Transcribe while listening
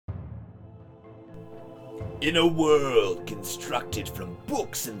In a world constructed from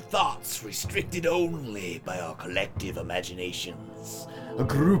books and thoughts restricted only by our collective imaginations, a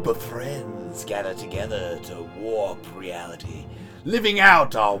group of friends gather together to warp reality, living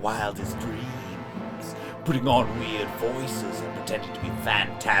out our wildest dreams, putting on weird voices and pretending to be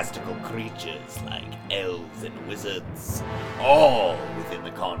fantastical creatures like elves and wizards, all within the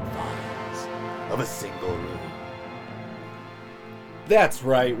confines of a single room. That's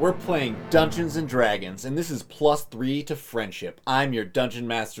right, we're playing Dungeons & Dragons, and this is +3 to friendship. I'm your Dungeon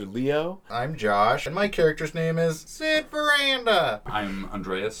Master, Leo. I'm Josh, and my character's name is Sid Veranda. I'm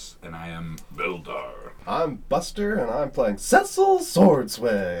Andreas, and I am Bildar. I'm Buster, and I'm playing Cecil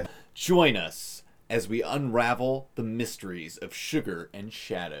Swordsway. Join us as we unravel the mysteries of sugar and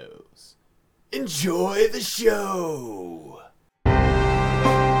shadows. Enjoy the show!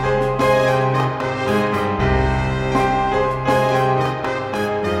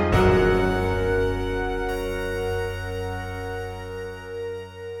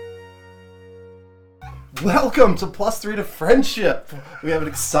 Welcome to +3 to friendship. We have an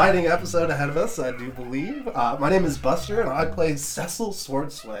exciting episode ahead of us, I do believe. My name is Buster, and I play Cecil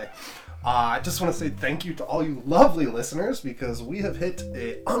Swordsway. I just want to say thank you to all you lovely listeners, because we have hit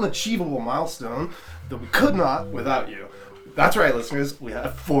an unachievable milestone that we could not without you. That's right, listeners. We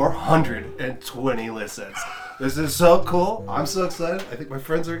have 420 listens. This is so cool. I'm so excited. I think my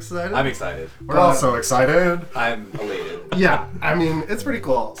friends are excited. I'm excited. We're all so excited. I'm elated. Yeah, I mean, it's pretty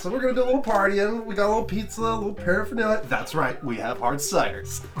cool. So we're going to do a little partying. We got a little pizza, a little paraphernalia. That's right, we have hard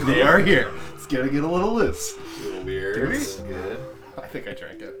ciders. They are here. It's going to get a little loose. A little weird. Good. I think I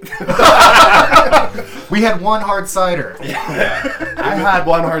drank it. We had one hard cider. Yeah. I had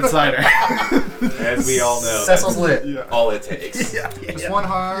one hard cider. As we all know, Cecil's lit. Yeah. all it takes. Just one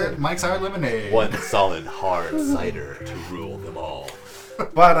hard Mike's Hard Lemonade. One solid hard cider to rule them all.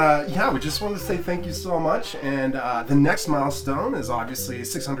 But yeah, we just wanted to say thank you so much. And the next milestone is obviously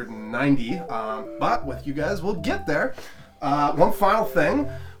 690. But with you guys, we'll get there. One final thing.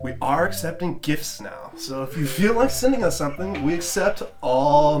 We are accepting gifts now. So if you feel like sending us something, we accept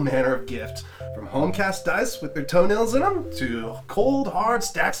all manner of gifts. From home cast dice with their toenails in them to cold, hard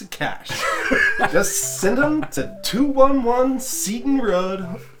stacks of cash. Just send them to 211 Seton Road,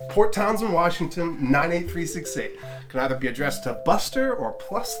 Port Townsend, Washington, 98368. Can either be addressed to Buster or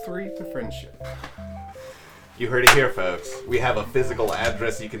 +3 to friendship. You heard it here, folks. We have a physical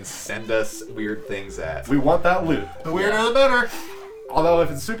address you can send us weird things at. We want that loot. The weirder the better. Although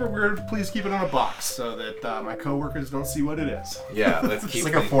if it's super weird, please keep it in a box so that my coworkers don't see what it is. Yeah, let's It's keep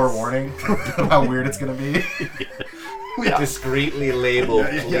like a things forewarning of how weird it's going to be. discreetly labeled,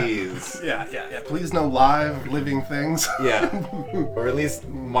 Yeah. please. Yeah. Please no live living things. Yeah. Or at least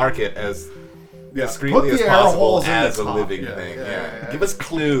mark it as Yeah. discreetly Put as the air possible holes in as the a top. living Yeah, thing. yeah, yeah. Give us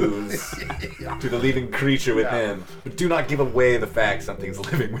clues to the living creature within, but do not give away the fact something's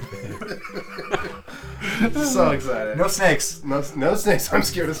living within. So excited. No snakes. No snakes. I'm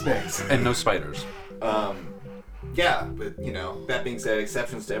scared of snakes. And no spiders. Yeah, but that being said,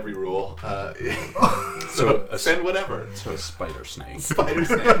 exceptions to every rule. So Send whatever. So a spider snake. Spider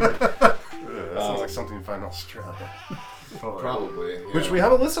snake. That sounds like something you find in Australia. Probably. Yeah. Which we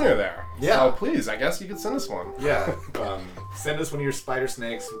have a listener there. Yeah. So please, I guess you could send us one. Yeah. Send us one of your spider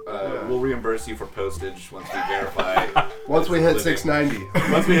snakes. We'll reimburse you for postage once we verify. Once we hit living.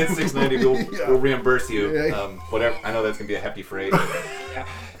 690. Once we hit 690, we'll reimburse you. Yeah. Whatever. I know that's gonna be a hefty freight.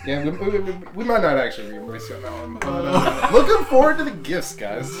 Yeah, we might not actually reimburse you on that one. But looking forward to the gifts,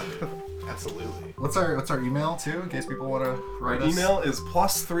 guys. Absolutely. What's our email, too, in case people want to Our write us? email is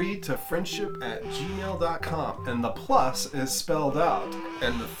 +3 to friendship@gmail.com, and the plus is spelled out,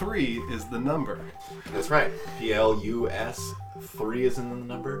 and the 3 is the number. That's right. PLUS. 3 is in the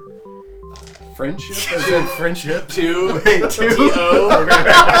number. Friendship as in friendship. 2. Wait, 2? T-O.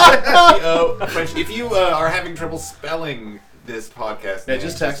 French. If you are having trouble spelling this podcast, Yeah,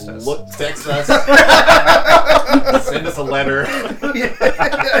 just text us. Text us. Send us a letter. Yeah.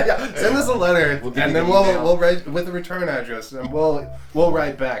 Send us a letter, We'll give and you then the we'll email. write with the return address, and we'll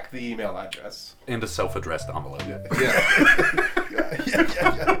write back the email address. And a self-addressed envelope. Yeah.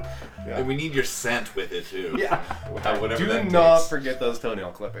 Yeah. And we need your scent with it too. Yeah. Whatever Do that not takes. forget those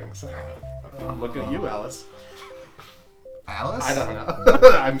toenail clippings. Look at you, Alice. Alice? I don't know.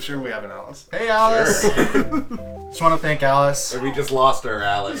 I'm sure we have an Alice. Hey, Alice. Just want to thank Alice. Or we just lost our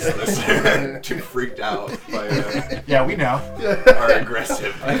Alice. Too freaked out by Yeah, we know. our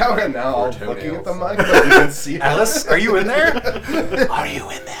aggressive. I know we're now all Or looking at the toenails. mic, but we can see Alice, are you in there? Are you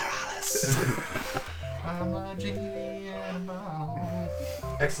in there, Alice? I'm a genie in a bottle.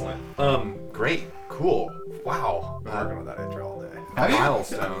 Excellent. Great. Cool. Wow. I've been working on that intro all day. Have you?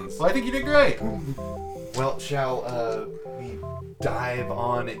 Milestones. Well, I think you did great. Well, shall we dive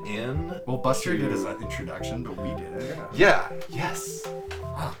on in? Well, Buster did his introduction, but we did it. Yeah. Yes.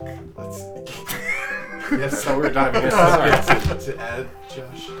 Let's. Yes, so we're diving in. to add,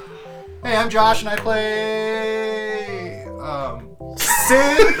 Josh. Hey, I'm Josh, and I play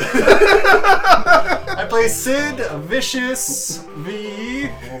Sid. I play Sid Vicious V.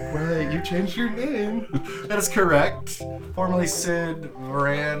 Alright, you changed your name. That is correct. Formerly Sid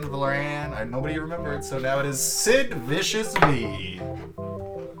Valoran. Nobody remembered, so now it is Sid Vicious V.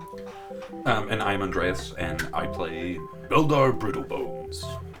 And I'm Andreas, and I play Beldar Brutalbones.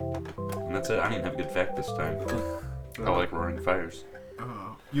 And that's it. I didn't have a good fact this time. I like roaring fires.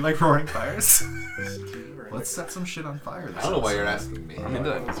 You like roaring fires? Let's set some shit on fire. I don't know why you're asking me. I mean,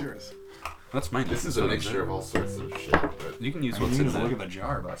 What's yours? that's mine. This is a mixture of all sorts of shit, but You can use You what's can in just look there. at the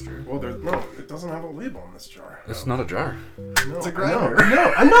jar, Buster. Well, no, it doesn't have a label on this jar. It's not a jar. No, It's a I grinder.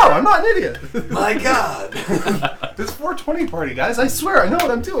 know, I'm not an idiot. my God. This 420 party, guys. I swear, I know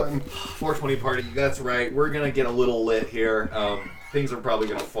what I'm doing. 420 party. That's right. We're gonna get a little lit here. Things are probably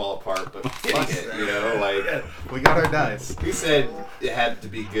gonna fall apart, but fuck it, you know, like We got our dice. we said, it had to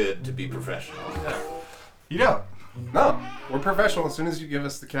be good to be professional. You don't. No, we're professional as soon as you give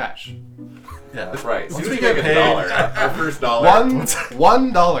us the cash. Yeah. That's right. As Once soon as we we get make paid- our first dollar.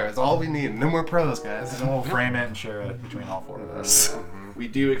 $1 is all we need, and then we're pros, guys. And we'll frame it and share it between all four of us. We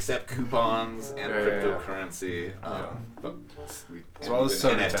do accept coupons and Yeah. cryptocurrency, but we As well as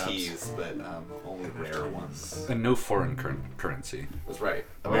soda NFTs, but only rare ones. And no foreign currency. That's right.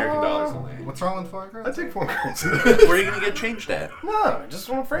 American dollars only. What's wrong with foie I take 4 currency. Where are you gonna get changed at? No, I just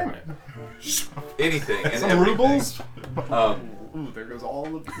want to frame it. Anything and Some everything. rubles. Um, Ooh, there goes all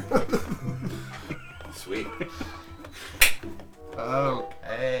of sweet.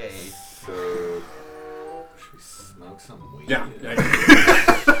 Okay. So, should we smoke some weed? Yeah.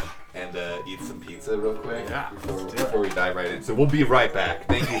 And eat some pizza real quick. Yeah. Before we dive right in. So we'll be right back.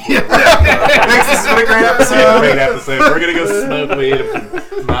 Thank you. Thanks, this has been a great episode. Great episode. We're gonna go smoke weed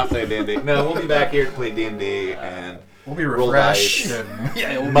and not play D&D. No, we'll be back here to play D&D and We'll be roll refreshed. dice. And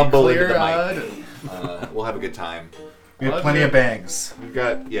Yeah, Mumble into the clear-eyed mic. and- We'll have a good time. We have plenty of bangs. We've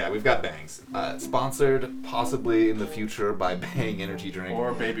got bangs. Sponsored possibly in the future by Bang Energy Drink.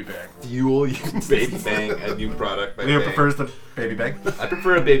 or baby bag. Fuel Baby Bang, a new product by Leo Bang. prefers the baby bang. I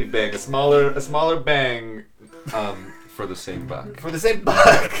prefer a baby bang, a smaller bang, For the same buck. for the same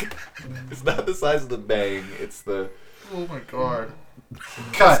buck. It's not the size of the bang; it's the. Oh my god.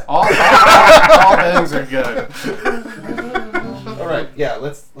 Cut. All bangs are good. All right, yeah.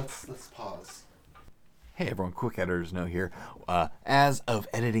 Let's pause. Hey everyone, quick editor's note here. As of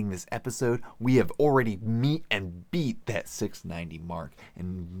editing this episode, we have already meet and beat that 690 mark,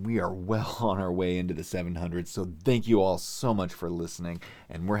 and we are well on our way into the 700s. So thank you all so much for listening,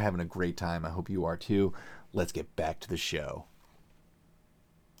 and we're having a great time. I hope you are too. Let's get back to the show.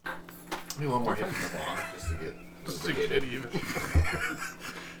 Maybe one more hit from the long, just to get it even.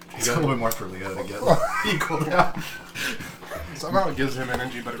 It's a little bit more for Leo to get equal. Somehow it gives him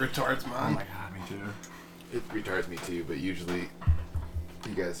energy, but it retards Oh mine. my god, me too. It retards me too, but usually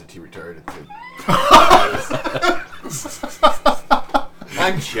you guys are too retarded to.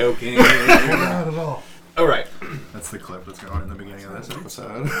 I'm joking. Not at all. All right. That's the clip that's going in the beginning of this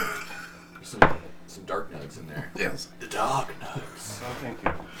episode. Some dark nugs in there. Yes. The dark nugs. Oh, thank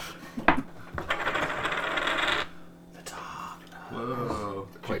you. The dark nugs. Whoa.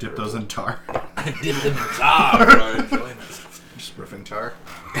 Did you Quite dip those in tar? I dipped in the dark for our enjoyment. Just riffing tar.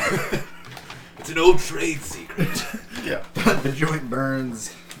 It's an old trade secret. Yeah. The joint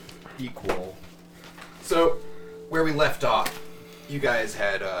burns equal. So, where we left off, you guys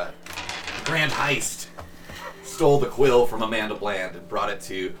had a grand heist. Stole the quill from Amanda Bland and brought it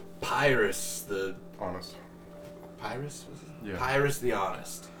to Pyrrhus the... Honest. Pyrrhus? Was it? Yeah. Pyrrhus the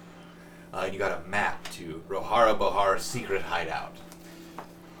Honest. And you got a map to Rohara Bohar's secret hideout.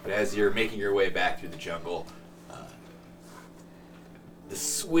 But as you're making your way back through the jungle, the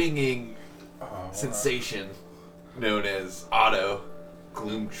swinging sensation known as Otto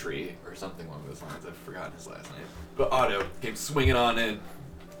Gloomtree, or something along those lines, I've forgotten his last name. But Otto came swinging on in,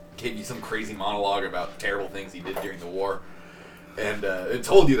 gave you some crazy monologue about terrible things he did during the war, and it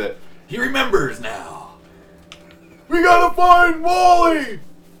told you that he remembers now. We gotta find Wally!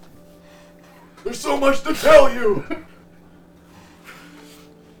 There's so much to tell you!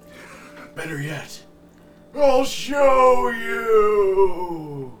 Better yet, I'll show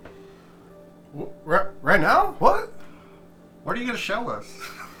you! Right now? What? What are you gonna show us?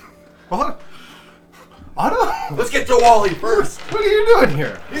 What? Otto? Let's get to Wally first! What are you doing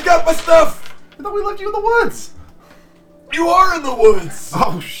here? He's got my stuff! I thought we left you in the woods. You are in the woods!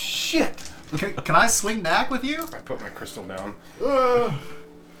 Oh, shit. Okay, Can I swing back with you? I put my crystal down.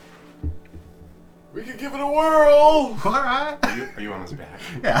 We could give it a whirl. All right. Are you on his back?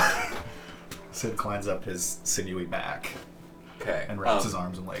 Yeah. Sid climbs up his sinewy back Okay. and wraps his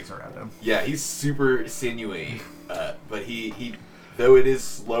arms and legs around him. Yeah, he's super sinewy, but he though it is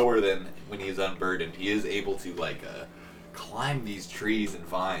slower than when he's unburdened, he is able to climb these trees and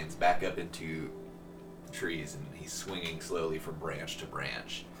vines back up into trees, and he's swinging slowly from branch to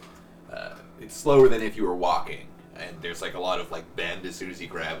branch. It's slower than if you were walking, and there's a lot of bend as soon as he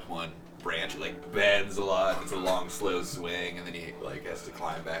grabs one branch. It bends a lot. It's a long, slow swing, and then he has to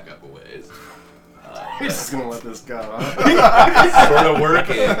climb back up a ways. You're just gonna let this go, huh? Sort of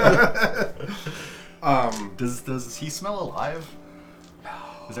working. Does he smell alive?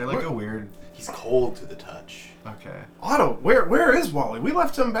 Is there a weird... He's cold to the touch. Okay. Otto, where is Wally? We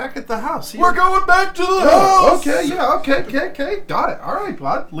left him back at the house. We're going back to the Oh, house. okay, yeah, okay. Got it. All right,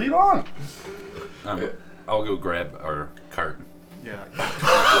 bud. Lead on. I'll go grab our cart Yeah.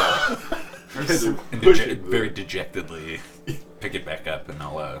 and very dejectedly pick it back up, and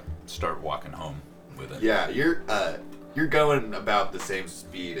I'll start walking home with it. Yeah, you're going about the same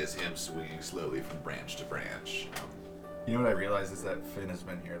speed as him, swinging slowly from branch to branch. You know what I realized is that Finn has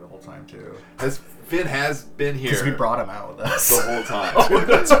been here the whole time, too. Finn has been here Because we brought him out with us. the whole time. Oh, my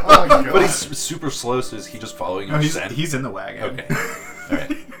God. But he's super slow, so is he just following No, our he's, scent? he's in the wagon. Okay.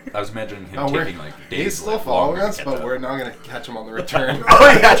 Alright. I was imagining him No, taking days. He's still longer following to us, catch but up. we're not gonna catch him on the return. Oh,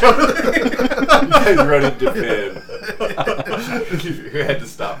 yeah, You guys run into Finn. You had to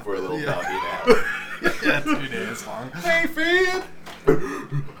stop for a little doggy nap. Yeah, 2 days long. Hey, Finn!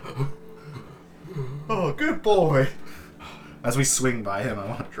 Oh, good boy. As we swing by him, I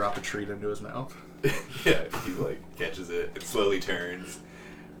want to drop a treat into his mouth. Yeah, he catches it and slowly turns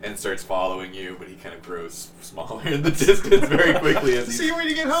and starts following you, but he kind of grows smaller in the distance very quickly as he's See you when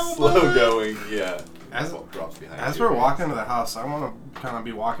you get home, slow boy. going. Yeah, As- drops behind As you. we're walking to the house, I want to kind of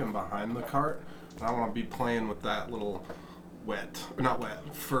be walking behind the cart, and I want to be playing with that little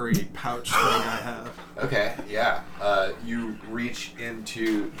furry pouch thing I have. Okay, yeah. You reach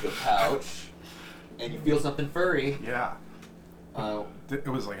into the pouch and you feel something furry. Yeah. It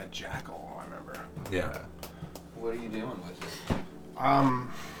was like a jackal, I remember. Yeah. What are you doing with it? Can't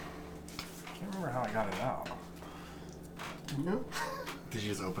remember how I got it out. Can you? Did you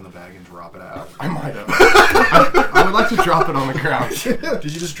just open the bag and drop it out? I might have. I would like to drop it on the ground. Did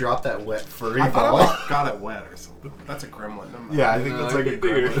you just drop that wet furry I thought I ball? got it wet or something. That's a gremlin. Never mind. Yeah, I think that's like a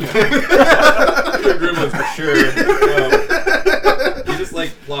bigger. gremlin. Gremlins for sure. You just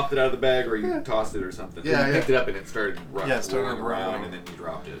plopped it out of the bag, or you tossed it or something. Yeah, You yeah. picked it up and it started Yeah, it started rolling around, rolling. and then you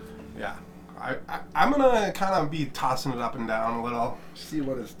dropped it. Yeah. I'm gonna kind of be tossing it up and down a little, see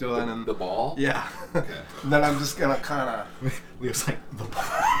what it's doing, and The ball? yeah. Okay. And then I'm just gonna kind of. Leo's like, The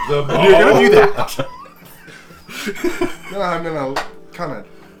ball? you're gonna do that. Then I'm gonna kind of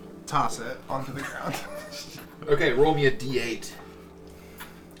toss it onto the ground. Okay, roll me a d8.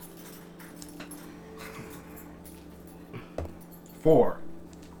 Four.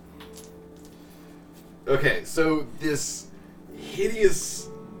 Okay, so this hideous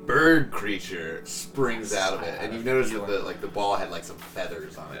bird creature springs out of it, and you notice that the ball had some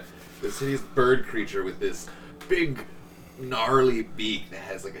feathers on it. This hideous bird creature with this big, gnarly beak that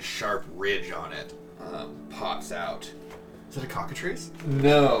has a sharp ridge on it pops out. Is it a cockatrice?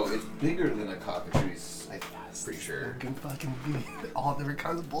 No, it's bigger than a cockatrice. I'm pretty sure. Can fucking be all different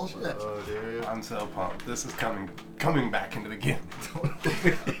kinds of bullshit. Oh, dude. I'm so pumped. This is coming back into the game.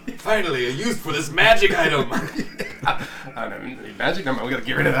 Finally, a use for this magic item. I don't know. Magic number. We gotta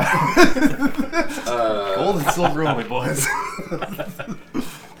get rid of that. Gold and silver only, boys.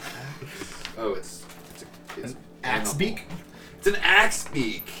 Oh, it's Axe beak? It's an axe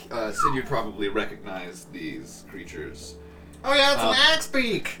beak. Sid, you'd probably recognize these creatures. Oh yeah, it's an axe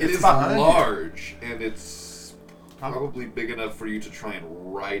beak. It is behind you. large, and it's probably big enough for you to try and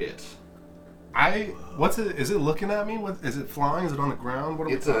ride it. What's it? Is it looking at me? Is it flying? Is it on the ground? What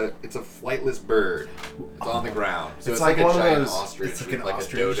are It's we a flightless bird. It's on the ground. So It's it's like like a one of giant those- ostrich it's like with an like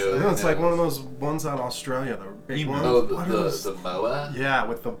ostrich. a dodo. No, it's like nose. one of those ones out in Australia, the big ones. Oh, What are those? the moa. Yeah,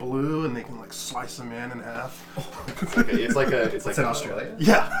 with the blue, and they can slice them in half. It's like a. It's like It's in a- Australia?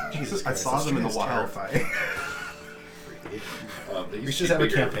 Yeah, Jesus I Christ, saw them in the Australia's wild. terrifying. They used We to should be have a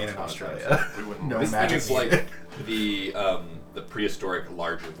bigger. campaign in Australia. We wouldn't. No This thing magic is needed. like the prehistoric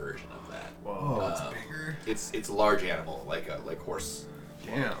larger version of that. Whoa, it's bigger. It's a large animal, like a horse,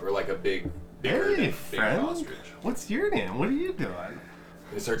 Damn. or like a bigger Hey, than friend. ostrich. What's your name? What are you doing?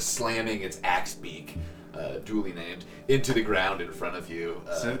 It starts slamming its axe beak duly named, into the ground in front of you.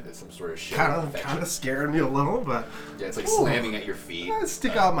 So some sort of shit. Kind of scared me a little, but Yeah, it's like slamming at your feet. I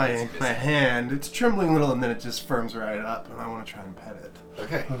stick out my hand. It's trembling a little, and then it just firms right up, and I want to try and pet it.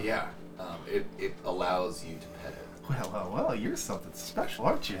 Okay, yeah. It allows you to pet it. Well, you're something special,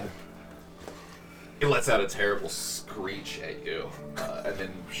 aren't you? It lets out a terrible screech at you, and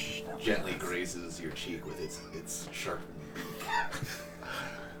then gently grazes your cheek with its sharpened beak.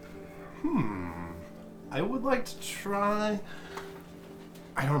 I would like to try.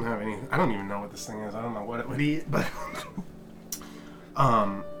 I don't even know what this thing is. I don't know what it would eat, but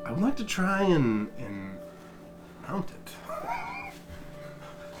I would like to try and mount it.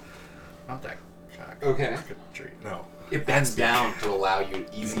 Not that cock. Okay. Good treat. No. It bends down to allow you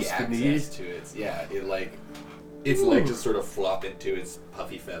easy access to it. Yeah, its legs just sort of flop into its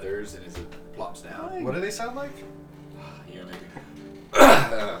puffy feathers, and as it plops down, What do they sound like? you know,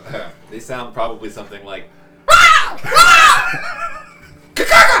 maybe they sound probably something like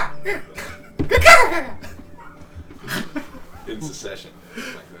in succession, like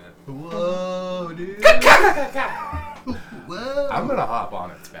that. Whoa, dude. Whoa. I'm gonna hop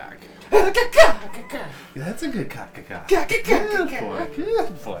on its back. That's a good cock. Good boy.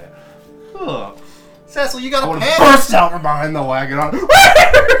 Good boy. Oh. Cecil, you I gotta want to pet burst out from behind the wagon on.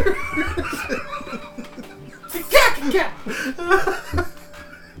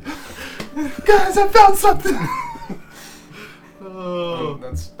 Guys, I found something. Oh,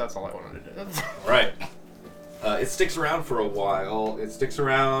 that's all I wanted to do. Right. It sticks around for a while.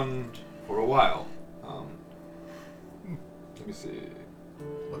 Let me see.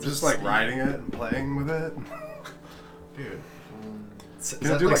 Just like riding it and playing with it. Dude. Is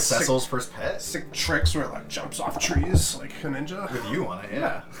Gonna that do like like Cecil's first pet? Sick tricks where it like jumps off trees like a ninja. With you on it,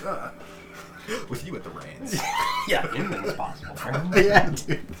 yeah. Uh, With you at the reins. yeah, anything's possible. Yeah,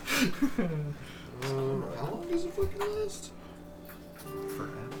 dude. How long does it fucking last?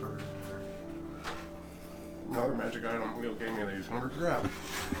 Forever. Another magic item Leo gave me that he's gonna regret.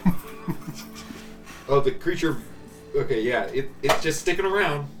 Oh, the creature. Okay, yeah, it's just sticking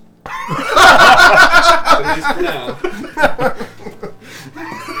around. At least for now.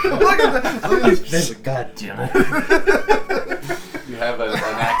 Look at that! There's a goddamn. You have an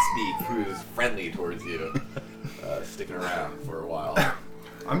axe beak who's friendly towards you, sticking around for a while.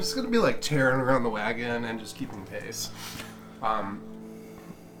 I'm just gonna be like tearing around the wagon and just keeping pace.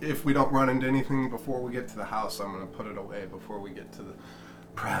 If we don't run into anything before we get to the house, I'm gonna put it away before we get to the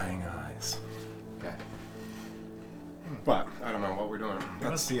prying eyes. Okay. But I don't know what we're doing. That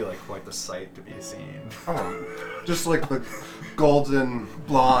must be like quite the sight to be seen. Just like the golden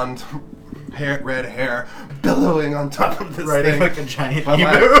blonde red hair billowing on top of this Riding thing. like a giant But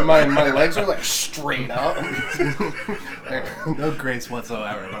emu. my legs are like straight up. No grace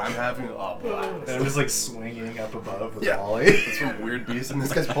whatsoever, but I'm having a blast. And I'm just like swinging up above with Yeah. Ollie. It's some weird beast, and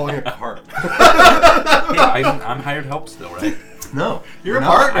this guy's pulling a cart. Yeah, I'm hired help still, right? No, You're a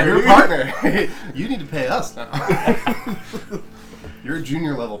not. partner, You're a dude. partner. You need to pay us now. You're a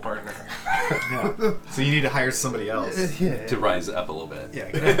junior level partner. Yeah. So you need to hire somebody else. Yeah. To rise up a little bit.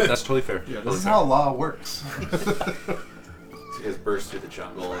 Yeah. That's totally fair. Yeah, Totally this is fair. how law works. So you guys burst through the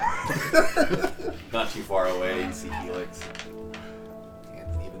jungle. Not too far away, you see Helix.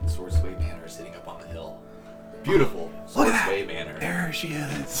 And even Swordsway Manor sitting up on the hill. Beautiful Swordsway Manor. There she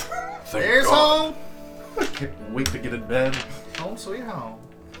is. There's home. Can't wait to get in bed. Home sweet home.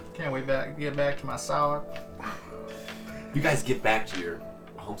 Can't wait get back to my sod. You guys get back to your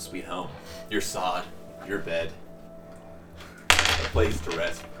home sweet home. Your sod, your bed. A place to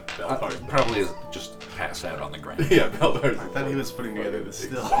rest. Belfast. Probably is just passed out on the ground. Yeah, Belfast. I thought he was putting together the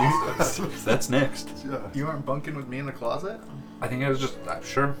still. That's next. Yeah. You aren't bunking with me in the closet? I think I was just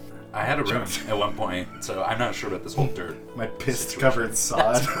sure. I had a room at one point, so I'm not sure about this whole dirt. My piss covered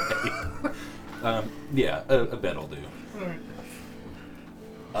sod. Yeah, a bed will do.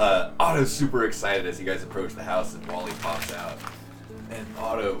 Otto's super excited as you guys approach the house and Wally pops out. And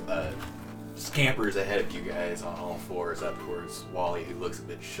Otto scampers ahead of you guys on all fours up towards Wally, who looks a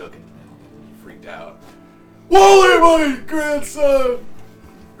bit shook and freaked out. Wally, my grandson!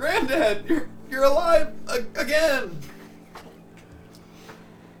 Granddad, you're alive again!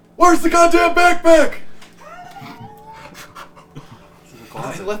 Where's the goddamn backpack?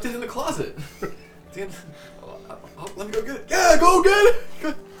 I left it in the closet. Let me go get it. Yeah, go get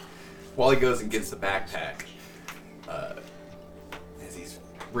it. Wally goes and gets the backpack. As he's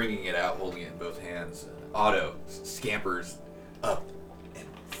bringing it out, holding it in both hands, Otto scampers up and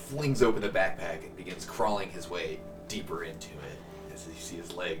flings open the backpack and begins crawling his way deeper into it. As you see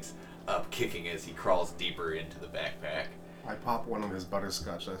his legs up, kicking as he crawls deeper into the backpack. I pop one of his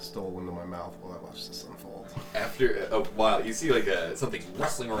butterscotch I stole into my mouth while I watch this unfold. After a while, you see like something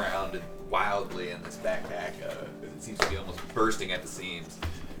rustling around wildly in this backpack. It seems to be almost bursting at the seams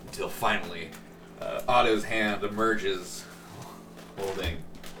until finally Otto's hand emerges holding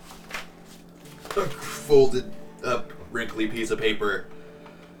a folded up, wrinkly piece of paper.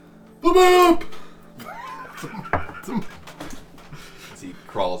 The map! As he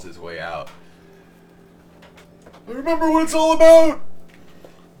crawls his way out. I remember what it's all about!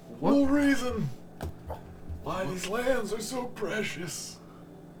 What? The whole reason why these lands are so precious.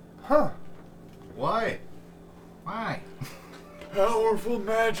 Huh. Why? Why? Powerful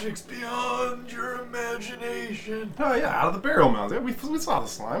magics beyond your imagination. Oh yeah, out of the burial mounds. Yeah, we saw the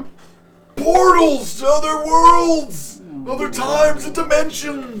slime. Portals to other worlds! Other times and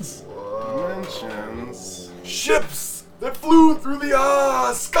dimensions! Dimensions. Ships that flew through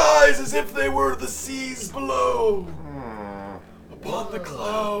the skies as if they were the seas below. Upon the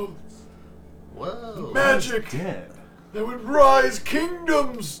clouds. Whoa. Magic Dead. that would rise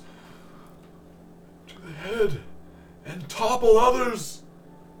kingdoms to the head and topple others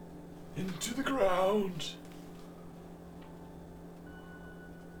into the ground.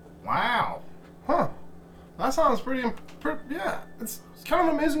 Wow. Huh. That sounds pretty yeah. It's kind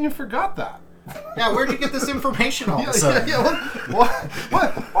of amazing you forgot that. Yeah, where'd you get this information all of a sudden? What?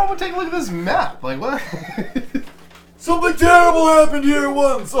 Why would we take a look at this map? Like, what? Something terrible happened here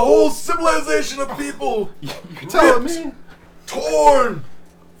once. A whole civilization of people You're telling ripped, me? torn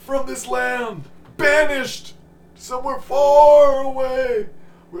from this land, banished somewhere far away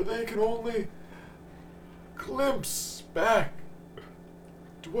where they can only glimpse back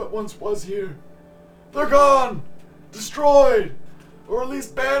to what once was here. They're gone, destroyed, or at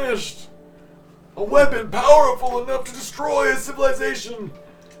least banished. A weapon powerful enough to destroy a civilization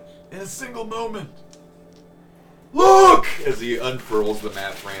in a single moment. Look! As he unfurls the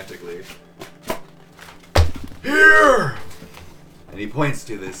map frantically. Here! And he points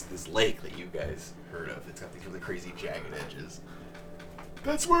to this lake that you guys heard of. It's got these really crazy jagged edges.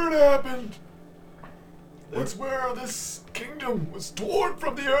 That's where it happened. That's where this kingdom was torn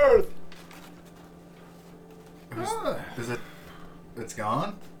from the earth. Is it? It's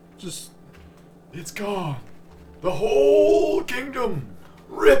gone? Just It's gone. The whole kingdom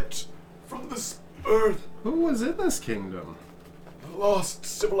ripped from this earth. who was in this kingdom? A lost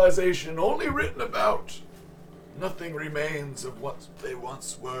civilization only written about. Nothing remains of what they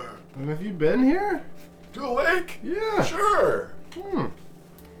once were. And have you been here? To the lake? Yeah. Sure. Hmm.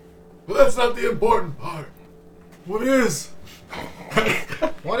 But that's not the important part. What is?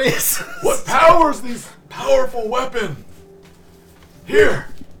 What is? What powers these powerful weapons? Here.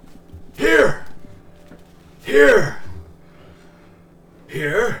 Here. Here.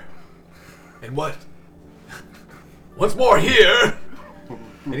 Here. And what? Once more here.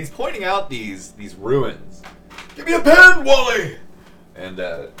 And he's pointing out these ruins. Give me a pen, Wally! And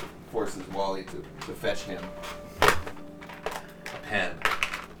forces Wally to fetch him a pen.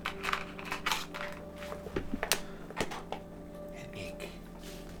 And ink.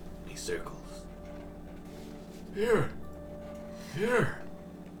 And he circles. Here. Here.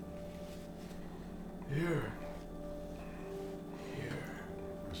 Here. Here.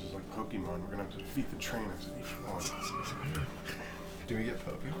 This is like Pokemon. We're gonna have to defeat the trainers at each one. Do we get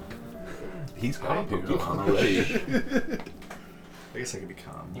Pokemon? He's got a Pokemon already. I guess I could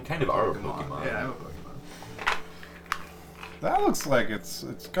become. You kind of are a Pokemon. Yeah, I'm a Pokemon. That looks like it's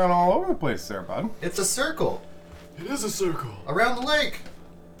gone all over the place there, bud. It's a circle It is a circle. around the lake.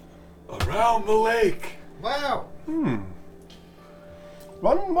 Around the lake. Wow.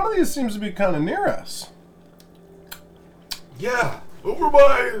 One of these seems to be kind of near us. Yeah. Over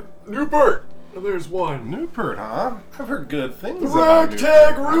by Newport. And there's one. Newport, huh? I've heard good things The about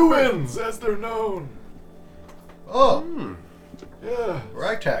Ragtag Newport. Ruins, as they're known. Oh, Yeah.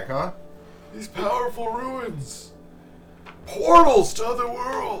 ragtag, huh? These powerful ruins. Portals to other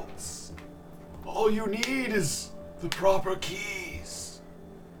worlds. All you need is the proper keys.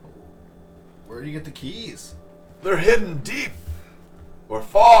 Where do you get the keys? They're hidden deep or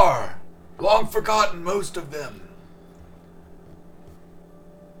far. Long forgotten, most of them.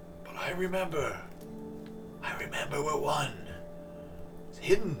 But I remember where one is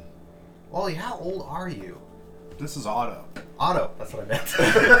hidden. Wally, how old are you? This is Otto. Otto, that's what I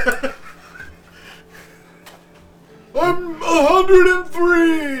meant. I'm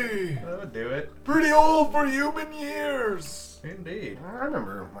 103! That would do it. Pretty old for human years. Indeed. I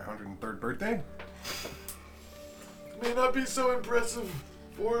remember my 103rd birthday. May not be so impressive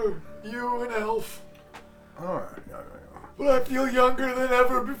for you, an elf, Alright, but I feel younger than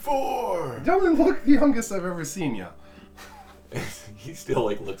ever before. Don't look the youngest I've ever seen you. He still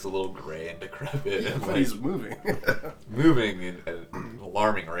like looks a little gray and decrepit, and But like, he's moving. moving at an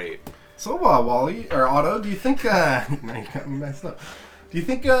alarming rate. So, Wally or Otto, do you think? No, you got me messed up. Do you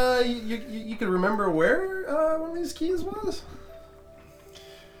think you could remember where one of these keys was?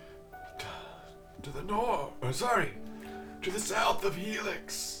 To the north, to the south of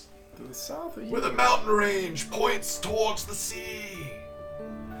Helix, To the south of where the mountain range points towards the sea.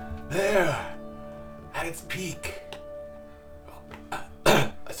 There, at its peak.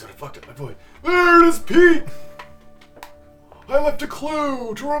 I sort of fucked up my voice. There at its peak! I left a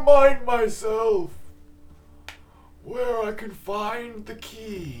clue to remind myself where I can find the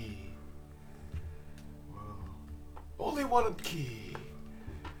key. Only one key.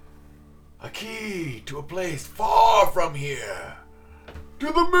 A key to a place far from here. To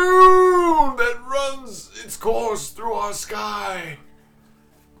the moon that runs its course through our sky.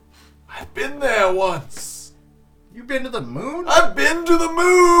 I've been there once. You've been to the moon? I've been to the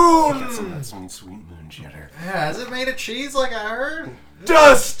moon! That's some sweet moon jitter. Yeah, is it made of cheese like I heard?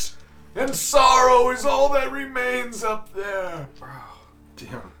 Dust and sorrow is all that remains up there. Bro,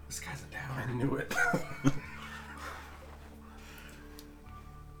 Damn, this guy's a I downer. knew it.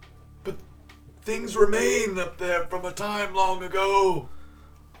 But things remain up there from a time long ago.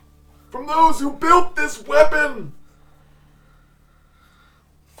 From those who built this weapon.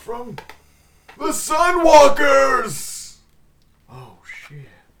 From the Sunwalkers. Oh, shit.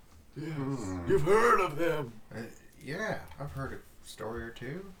 Yes, you've heard of them. Yeah, I've heard a story or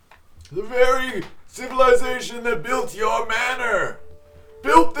two. The very civilization that built your manor.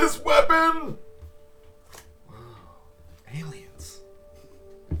 Built this weapon. Aliens.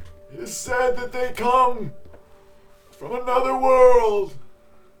 It is said that they come from another world.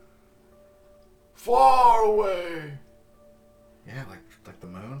 Far away. Yeah, like the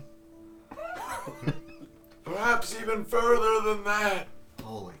moon. Perhaps even further than that.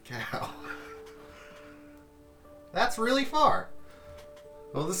 Holy cow. That's really far.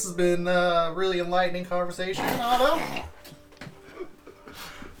 Well, this has been a really enlightening conversation, Otto.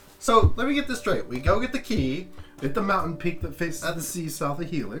 So, let me get this straight. We go get the key. At the mountain peak that faces the sea south of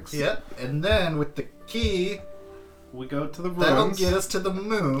Helix. Yep. And then with the key, We go to the that'll ruins. get us to the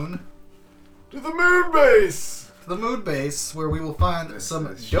moon. To the moon base. To the moon base, where we will find This some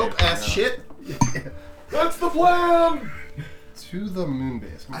is dope-ass shit, shit. That's the plan. To the moon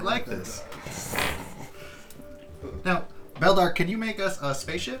base. I like this. Now, Beldar, can you make us a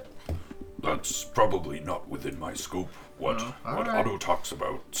spaceship? That's probably not within my scope. What alright. Otto talks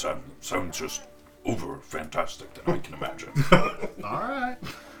about sounds just over fantastic than I can imagine. Alright.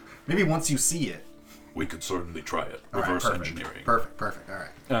 Maybe once you see it. We could certainly try it. All right, Reverse perfect. engineering. Perfect.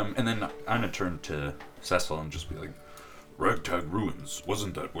 Alright. And then I'm gonna turn to Cecil and just be like, Ragtag Ruins,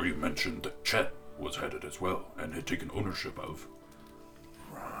 wasn't that where you mentioned that Chet was headed as well and had taken ownership of?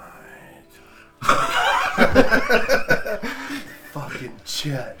 Fucking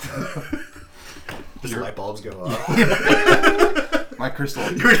Chet. Just light bulbs go off. My crystal. were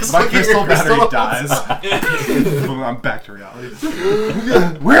just My looking at crystal your battery crystals. dies. Boom, I'm back to reality.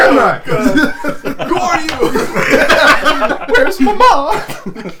 Where am I? Who are you? Where's my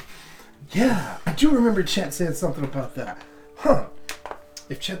mom? Yeah, I do remember Chet saying something about that. Huh.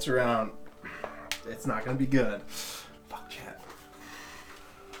 If Chet's around, it's not gonna be good. Fuck Chet.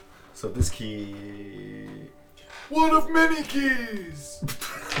 So this key... One of many keys.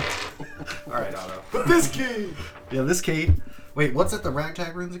 Alright, Otto. But this key. Yeah, this key... Wait, what's at the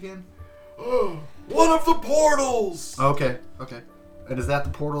Ragtag Ruins again? Oh, one of the portals. Okay. And is that the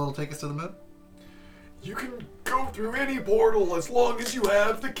portal that'll take us to the moon? You can go through any portal as long as you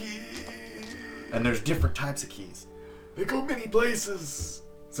have the key. And there's different types of keys. They go many places.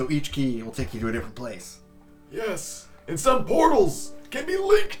 So each key will take you to a different place. Yes, and some portals can be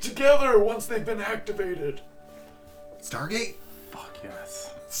linked together once they've been activated. Stargate? Fuck yes.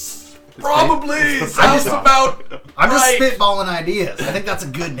 Probably sounds about I'm just right. spitballing ideas. I think that's a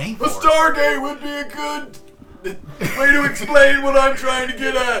good name for A it. Stargate would be a good way to explain what I'm trying to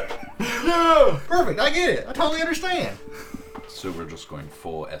get at. Yeah. Perfect, I get it. I totally understand. So we're just going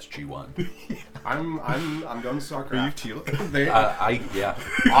full SG1. I'm going to StarCraft. Teal? Yeah.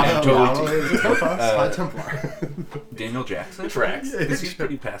 Otto Totally. is a Templar. Templar. Daniel Jackson? Tracks. He's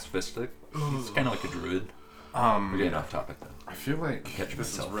pretty pacifistic. He's kind of like a druid. We're getting off topic though. I feel like Catch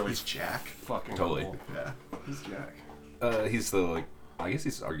this is myself. really He's Jack. fucking Totally. cool. Yeah, he's Jack. He's the I guess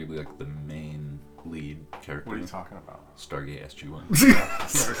he's arguably like the main lead character. What are you talking about? Stargate SG1.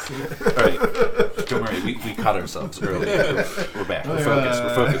 Never seen it. Alright. Don't worry, we caught ourselves earlier. We're back. We're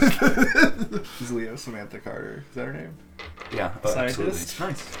focused. Is Leo Samantha Carter? Is that her name? Yeah, Scientist?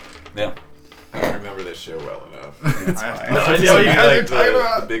 absolutely. Nice. Yeah. I don't remember this show well enough. I I know know you you guys are like talking the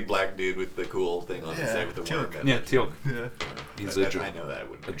about. big black dude with the cool thing on his head with the Teal'c. worm. Yeah, Teal'c. Yeah. He's I know that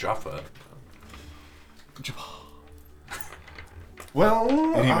would a Jaffa. Well,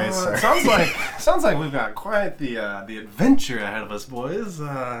 Anyways, sorry. sounds like we've got quite the adventure ahead of us, boys. You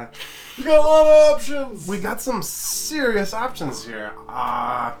got a lot of options. We got some serious options here.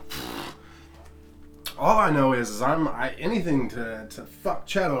 All I know is anything to fuck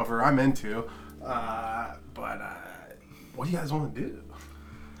Chet over, I'm into. But what do you guys want to do?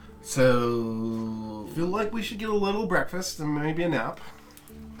 So Feel like we should get a little breakfast and maybe a nap.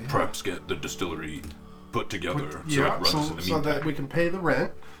 Perhaps get the distillery put together so it Yeah, runs in so the that meantime. we can pay the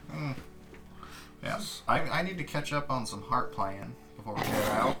rent. yes, I need to catch up on some heart playing before we get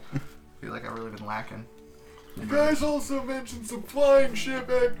out. Feel like I've really been lacking. You guys also mentioned some flying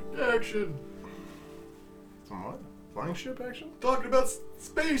ship action. Some what? Flying ship action? Talking about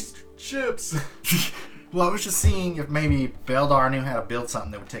space ships. Well, I was just seeing if maybe Beldar knew how to build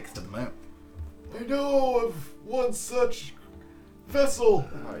something that would take us to the moon. I know of one such vessel.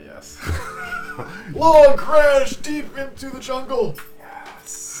 Oh yes. Long crash deep into the jungle.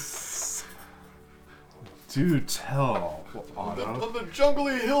 Yes. Do tell, On Otto. the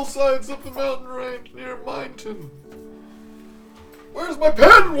jungly hillsides of the mountain range near Minton. Where's my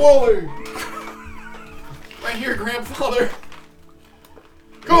pen, Wally? Right here, grandfather.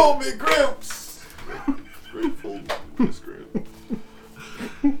 Call me Gramps. Grateful, Miss Gramps.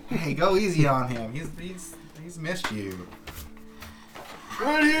 Hey, go easy on him. He's missed you.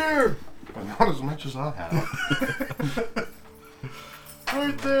 Right here, But not as much as I have.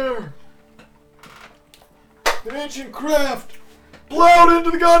 right there. An ancient craft plowed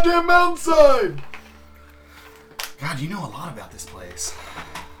into the goddamn mountainside. God, you know a lot about this place.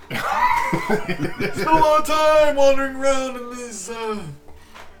 Spent a lot of time wandering around in these.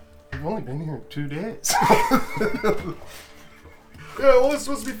 We've only been here 2 days. Yeah, well, this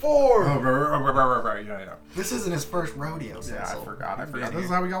was before. Oh, right. Yeah. This isn't his first rodeo, Yeah, Cecil. I forgot. Been This here. is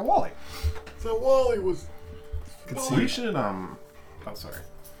how we got Wally. So Wally was. We should, Oh, sorry.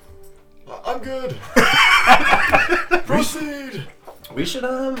 I'm good. Proceed. We should,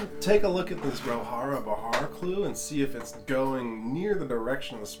 take a look at this Rohara Bahar clue and see if it's going near the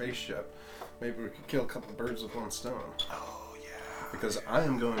direction of the spaceship. Maybe we could kill a couple of birds with one stone. Oh, yeah. Because I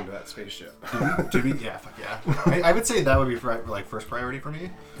am going to that spaceship. Yeah, fuck yeah. I would say that would be like first priority for me.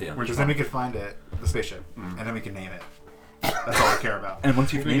 Yeah. Because then we could find it, the spaceship, and then we can name it. That's all I care about. And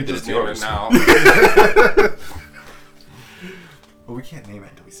once you've named it, it's yours. now. But we can't name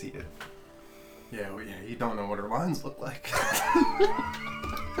it until we see it. Yeah, you don't know what her lines look like.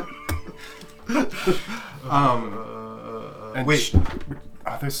 And Wait.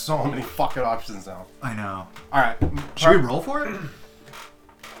 there's so many fucking options now. I know. Alright. Should we roll for it?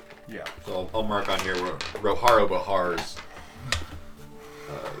 Yeah. So I'll mark on here Rohara Bahar's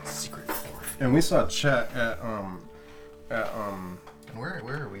secret door. And we saw Chet at Where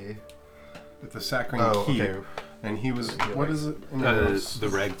are we? the Saccharine Oh, Keep. okay. And he was, what is it? The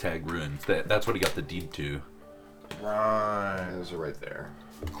Ragtag Ruins. That's what he got the deed to. Right. Those are right there.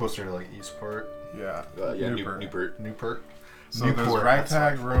 Closer to like Eastport. Yeah. Yeah, Newport. Newport. So there's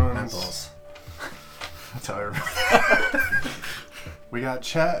Ragtag Ruins. Mentals. That's how I remember. We got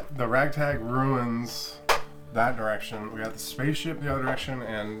Chet, the Ragtag Ruins, that direction. We got the spaceship the other direction,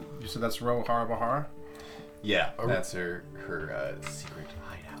 and you said that's Rohara Bahar? Yeah, that's her secret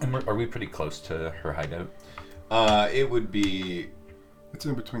hideout. And are we pretty close to her hideout? It would be. It's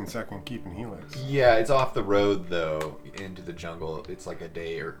in between Saccharine Keep and Helix. Yeah, it's off the road though, into the jungle. It's like a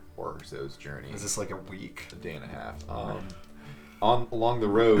day or so's journey. Is this like a week? A day and a half. Along the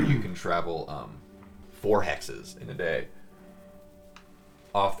road, you can travel 4 hexes in a day.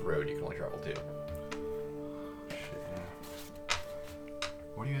 Off the road, you can only travel 2.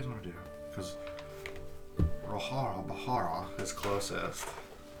 What do you guys want to do? Because Rohara Bahara is closest.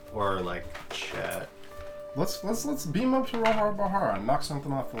 Or like Chet. Let's beam up to Rohara Bahar and knock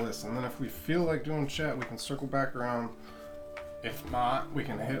something off the list, and then if we feel like doing Chet, we can circle back around. If not, we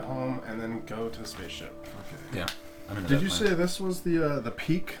can hit home and then go to the spaceship. Okay. Yeah. Did you say this was the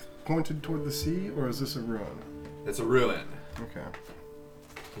peak pointed toward the sea, or is this a ruin? It's a ruin. Okay.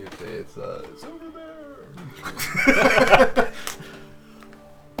 You'd say it's over there.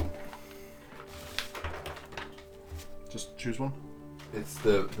 Just choose one. It's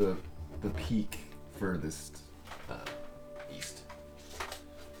the peak furthest east.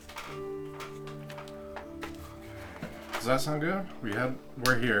 Does that sound good?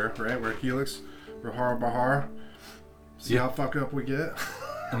 We're here, right? We're at Helix, Rohara Bahar. See how fucked up we get.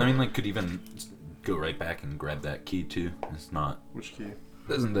 And I mean, like, could even go right back and grab that key too. It's not. Which key?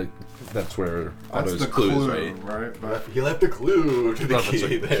 That's where That's Otto's the clues, clue, right? But You left a clue to the Well, that's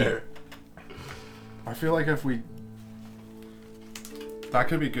key like there. I feel like if we... That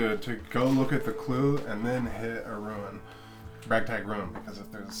could be good, to go look at the clue and then hit a ruin. Ragtag ruin, because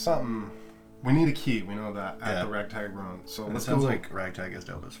if there's something... We need a key, we know that, at Yeah. the ragtag ruin. So And it let's sounds go like Ragtag is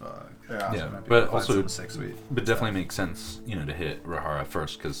dope as fuck. Yeah. Yeah, Might be but able to find also, some sick sweet. but definitely makes sense, to hit Rahara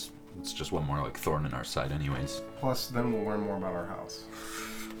first, because it's just one more like thorn in our side, anyways. Plus, then we'll learn more about our house.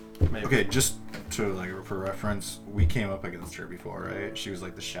 Maybe. Okay, just to for reference, we came up against her before, right? She was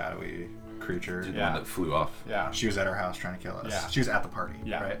like the shadowy creature. The Yeah. one that flew off. Yeah. She was at our house trying to kill us. Yeah. She was at the party.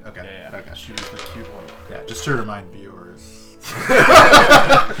 Yeah. Right. Okay. Yeah. Okay. She was the cute one. Yeah. Just to remind viewers.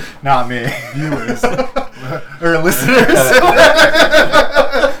 Not me. Viewers. Or listeners.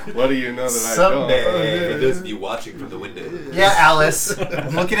 What do you know that Someday. For those of you watching from the window. Yeah, Alice.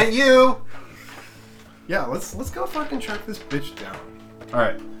 I'm looking at you. Yeah, let's go fucking track this bitch down. All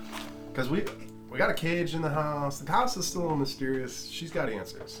right. Because we got a cage in the house. The house is still mysterious. She's got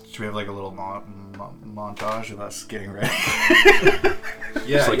answers. Should we have like a little montage of us getting ready?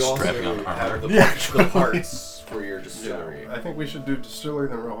 Yeah, Just, like, you also strapping on have armor. the parts for your distillery. I think we should do distillery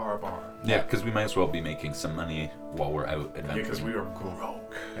than Rohara Bar. Yeah, because we might as well be making some money while we're out adventuring. Because we are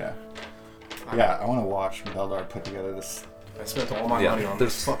broke. Yeah. Yeah, I want to watch Beldar put together this. I spent all my Yeah, money on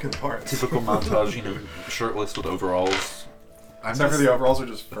this this fucking part. typical montage, shirtless with overalls. Except for the overalls are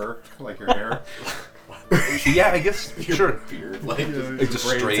just fur, like your hair. Yeah, I guess, sure. Beard, like, Like, just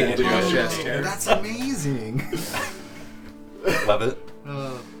braids straight into into your it. chest hair. That's amazing. Love it.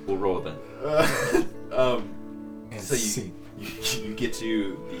 We'll roll with it. And so see. you get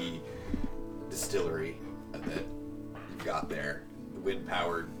to the distillery that you've got there, the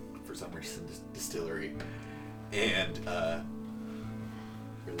wind-powered, for some reason, distillery, and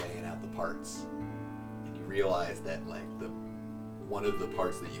you're laying out the parts, and you realize that like one of the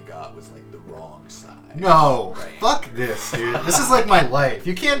parts that you got was like the wrong side. No, Right. fuck this, dude. This is like my life.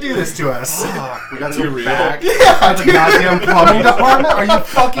 You can't do this to us. We gotta go back. Yeah, The goddamn plumbing department? Are you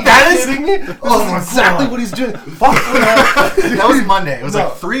fucking kidding me? This Oh is my exactly God. what he's doing. Fuck. That was Monday. It was No.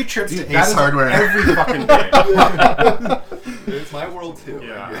 like 3 trips to That Ace is Hardware. every fucking day. It's my world too.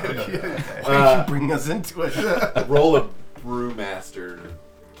 Why are you bringing us into it? Roll a brewmaster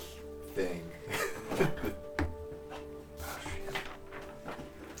thing.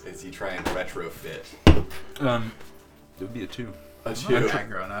 As you try and retrofit. It would be a 2. A I'm 2. not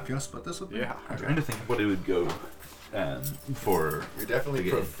growing up. You want to split this with me? Yeah. I'm trying to think what it would go for. You're definitely Okay.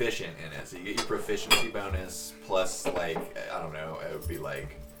 proficient in it, so you get your proficiency bonus plus, like, I don't know, it would be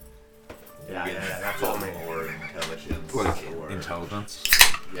like. Yeah, you get that's all me. or intelligence, Like or intelligence.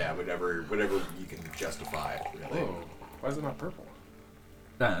 yeah, whatever you can justify. Really. Whoa. Why is it not purple?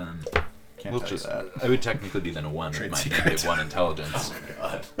 Can't We'll tell just. you that. I would technically be then a 1 with Trade my secret. -1 intelligence.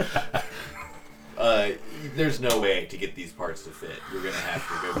 God. There's no way to get these parts to fit. You're gonna have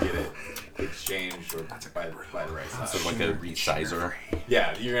to go get it exchanged or by the right size. So like a resizer.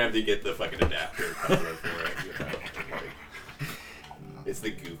 Yeah, you're gonna have to get the fucking adapter cover for it. You know? Like, it's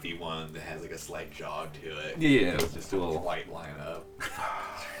the goofy one that has like a slight jog to it. Yeah, It's just a little- white line up.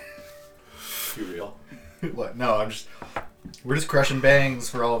 Too real. What? No, we're just crushing bangs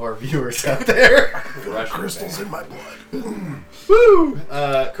for all of our viewers out there. Crystals in my blood. Woo!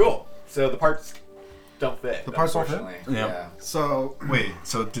 Cool. So the parts don't fit. The parts don't fit? unfortunately. Yeah. Yeah. So, Wait,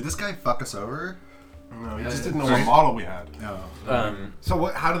 so did this guy fuck us over? no, he just didn't know what model we had. No. So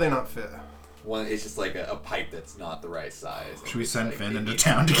what? How do they not fit? One, it's just like a pipe that's not the right size. Should we It's send like, Finn it into needs-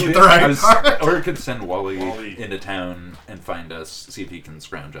 town to get the right part? Or it could send Wally Wally. into town and find us, see if he can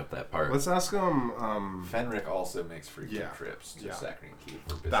scrounge up that part. Let's ask him. Fenric also makes frequent Yeah. trips to Yeah. Saccharine Keep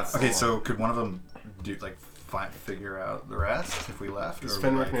for business. That's- Okay, so could one of them do figure out the rest if we left? Is or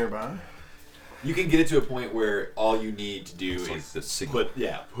Fenric like- nearby? You can get it to a point where all you need to do It's like is the signal.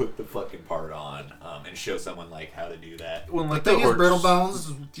 put the fucking part on, and show someone like how to do that. Well, The like thing the is, Brittle orcs- Bones,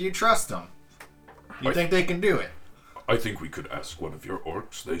 do you trust them? You think they can do it? I think we could ask one of your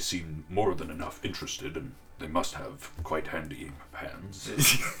orcs. They seem more than enough interested, and they must have quite handy hands.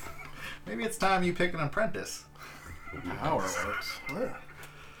 Maybe it's time you pick an apprentice. Power works. Where?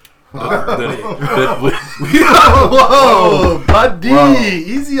 Whoa! Buddy! Whoa.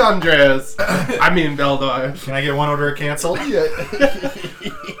 Easy, Andres. I mean, Beldar. Can I get one order canceled? I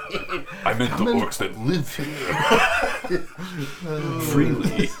meant the orcs that live here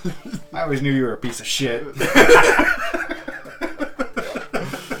freely. I always knew you were a piece of shit.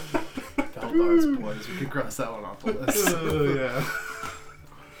 Beldar's boys. We can cross that one off the list. Yeah.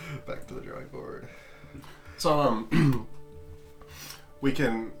 Back to the drawing board. So, we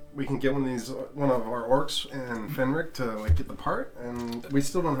can we can get one of our orcs and Fenric to like get the part, and we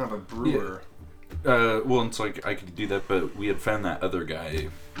still don't have a brewer. Well, it's like I could do that, but we had found that other guy,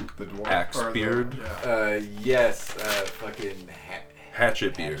 The dwarf Axebeard. Yes, fucking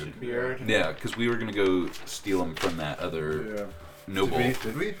Hatchet Beard. Beard. Yeah, because we were gonna go steal him from that other noble.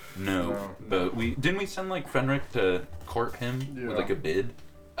 Did we? No, but didn't we send like Fenric to court him with like a bid?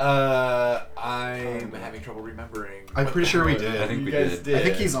 I'm having trouble remembering. I'm pretty sure we did. I think we guys did. I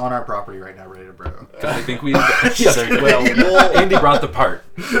think he's on our property right now, ready to brew. I think we. Andy brought the part.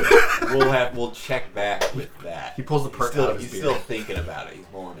 We'll check back with that. He pulls the part out of his He's beard. still thinking about it. He's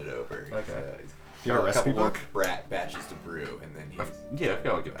mulling it over. Okay. He's You have a recipe couple more book? batches to brew, and then he's... Yeah, I've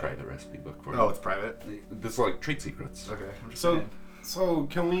got like a private recipe book for it. Oh, it's private? This is like trade secrets. Okay. I'm just So, saying. so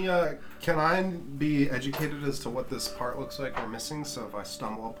can I be educated as to what this part looks like we're missing? So if I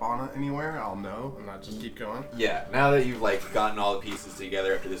stumble upon it anywhere, I'll know and not just keep going. Yeah, now that you've like gotten all the pieces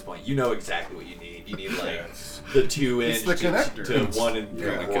together up to this point, you know exactly what you need. You need like the 2-inch It's the connector. to 1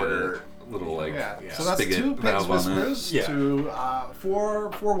 3/4. Little like Yeah. Yeah. So that's spigot 2 pigs valve on it. whispers Yeah. to for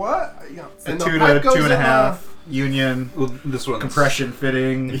what? You know, A and 2 the pipe to goes 2.5 union Well, this one compression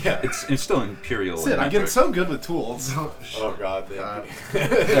fitting. Yeah. It's still imperial. That's it. I get so good with tools. Oh god, God.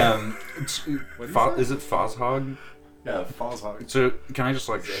 It's, What do you say? is it Foshog? Yeah, falls hog. So can I just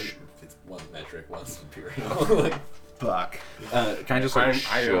like it's one's metric, one's imperial. Like, Fuck. can I just like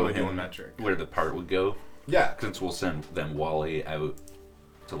I show only do a him metric. where the part would go? yeah. Since we'll send them Wally out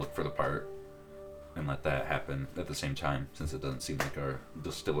to look for the part and let that happen at the same time, since it doesn't seem like our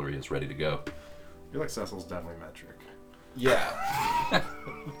distillery is ready to go. I feel like Cecil's definitely metric. Yeah.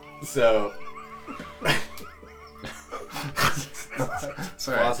 So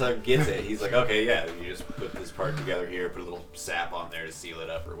Sorry. Plaza gets it. He's like, okay, yeah, you just put this part together here, put a little sap on there to seal it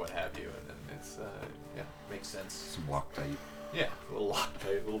up or what have you, and then it's yeah, makes sense. Some Loctite. Yeah, a little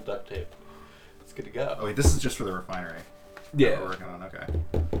Loctite, a little duct tape. It's good to go. Oh wait, this is just for the refinery. Yeah, We're working on. Okay.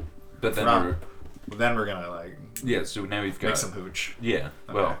 but then From- we're, Well, then we're gonna like yeah. So now we've got make some hooch. Yeah.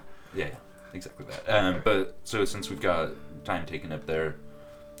 Okay. Well. Yeah. Exactly that. But so since we've got time taken up there,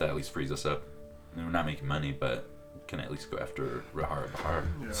 that at least frees us up. And we're not making money, but can at least go after Rahara Bahar.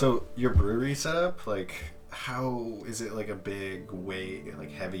 Yeah. So your brewery setup, like, how is it like a big weight,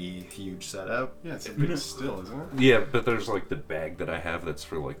 like heavy, huge setup? Yeah, it's a big still, isn't it? Yeah, but there's like the bag that I have that's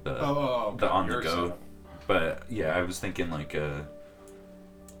for like the okay. the on the Your go. setup. But yeah, I was thinking like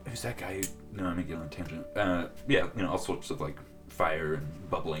who's that guy? No, I'm gonna get on a tangent. Yeah, you know, all sorts of like fire and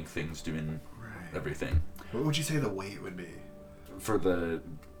bubbling things doing Right. everything What would you say the weight would be? for the.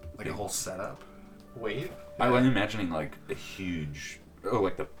 Like a whole setup? Wait. I'm imagining like a huge. Oh,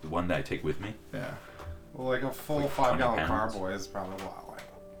 like the one that I take with me. Yeah. Well, like a full Like 5-gallon 20 pounds. carboy is probably what,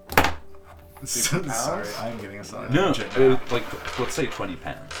 like. 50 pounds? Sorry, I'm getting us on a No, tangent. like let's say 20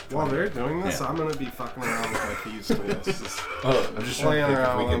 pounds. While they're doing this, Yeah. I'm gonna be fucking around with my thieves tools. Just I'm just trying playing to think if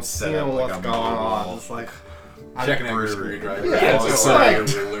around we with can them, set seeing up like what's a going on. model. It's like, Checking out your brewery. screwdriver. Yeah, Oh, it's so like- your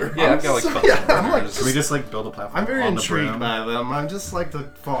ruler. Yeah, I've got like. I'm like, Can we just like build a platform? I'm very on the intrigued broom by them. I just like to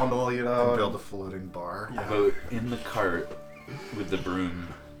fondle, you know. and build a floating bar? Yeah. Vote in the cart with the broom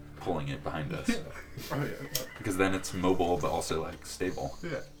pulling it behind us, Oh, yeah. because then it's mobile but also like stable.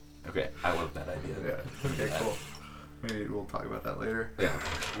 Yeah. Okay, I love that idea. Yeah. Okay, cool. Maybe we'll talk about that later. Yeah,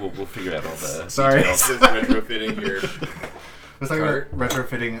 we'll figure out all the. Sorry. Just retrofitting your Let's talk Cart. about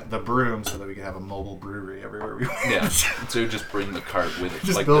retrofitting the broom so that we can have a mobile brewery everywhere we want. Yeah, so just bring the cart with it.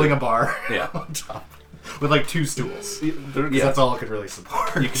 Just like building the, a bar Yeah. on top with like 2 stools. 'Cause Yeah, that's all it could really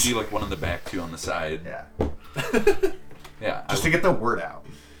support. you could do like one on the back, 2 on the side. Yeah. Yeah, Just to get the word out.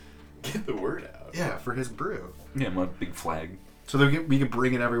 get the word out. Yeah, for his brew. yeah, my big flag. So that we can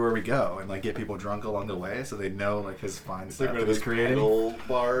bring it everywhere we go and like get people drunk along the way so they know like his fine It's stuff like one that of he's those creating. pedal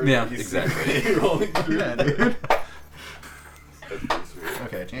bars. Yeah, that you exactly. see rolling through. Yeah, dude. That's pretty sweet.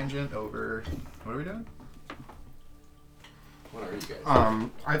 Okay, tangent over. What are we doing? What are you guys?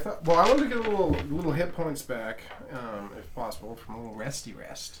 I thought. Well, I wanted to get a little hit points back, if possible, from a little resty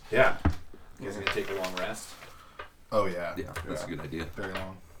rest. Yeah. You guys gonna take a long rest? Oh yeah. Yeah, that's a good idea. Very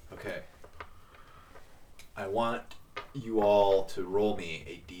long. Okay. I want you all to roll me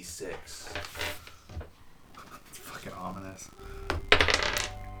a d6. It's fucking ominous.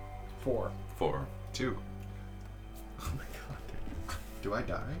 4. 4. 2. Oh my god, dude. Do I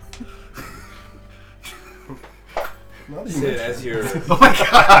die? Not even Sid, as you're Oh my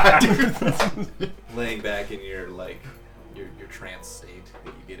god, dude. laying back in your like your trance state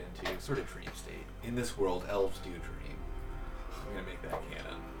that you get into, sort of dream state. In this world, elves do dream. I'm gonna make that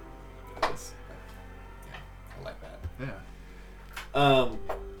canon. Because, yeah, I like that. Yeah.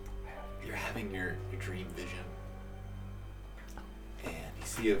 You're having your dream vision, and he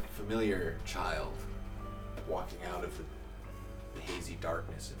see a familiar child walking out of the hazy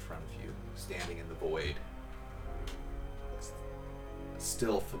darkness in front of you, standing in the void. It's a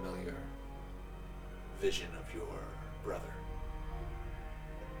still familiar vision of your brother.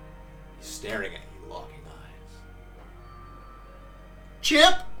 He's staring at you, locking eyes.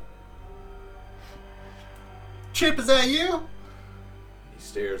 Chip? Chip, is that you? He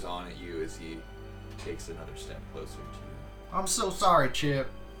stares on at you as he takes another step closer to you. I'm so sorry,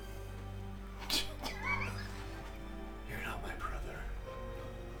 Chip. You're not my brother.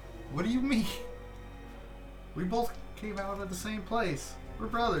 What do you mean? We both came out of the same place. We're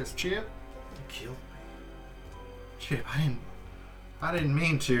brothers, Chip. You killed me. Chip, I didn't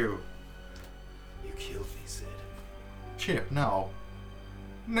mean to. You killed me, Sid. Chip, no.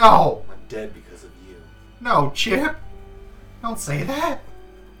 No! I'm dead because of you. No, Chip! Don't say that!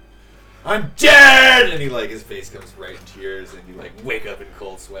 I'm dead! And he, his face comes right in tears, and you, wake up in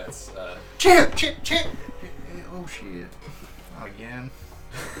cold sweats. Chip! Oh, shit. Not again.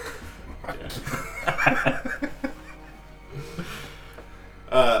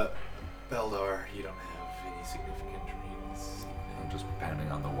 Beldar, you don't have any significant dreams. I'm just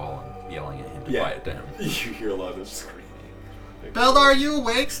pounding on the wall and yelling at him to Yeah. quiet down. You hear a lot of screaming. Beldar, are you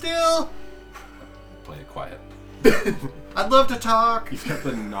awake still? Play it quiet. I'd love to talk. You've got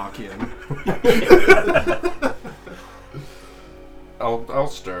the knock-in. I'll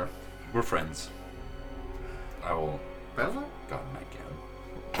stir. We're friends. I will. Beldar? God,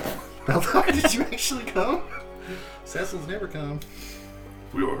 nightgown. Beldar, did you actually come? Cecil's never come.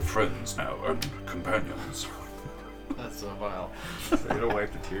 We are friends now and companions. That's so vile. So you're gonna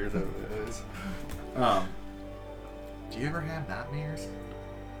wipe the tears out of his eyes. Do you ever have nightmares?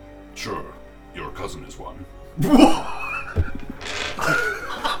 Sure, your cousin is one.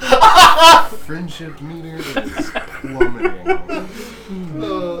 Friendship meter is plummeting.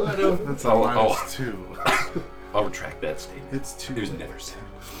 I don't. That's Oh, a oh. -2. I'll retract that statement. It's 2. It was never said.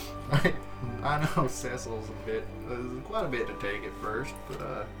 I know Cecil's quite a bit to take at first,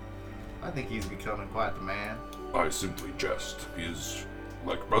 but I think he's becoming quite the man. I simply jest. He is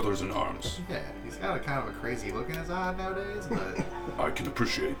like brothers in arms. Yeah, he's got a kind of a crazy look in his eye nowadays, but I can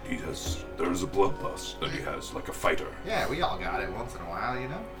appreciate there is a bloodlust that he has, like a fighter. yeah, we all got it once in a while, you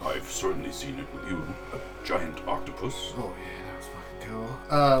know? I've certainly seen it with you. A giant octopus. Oh yeah, that was fucking cool.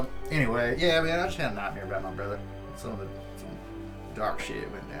 Anyway, yeah, man, I just had a nightmare about my brother. Some dark shit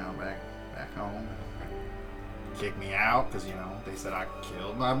went down back home. Kicked me out because, they said I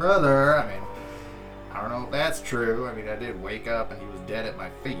killed my brother. I mean, I don't know if that's true. I mean, I did wake up and he was dead at my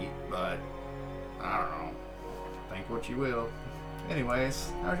feet, but I don't know. Think what you will.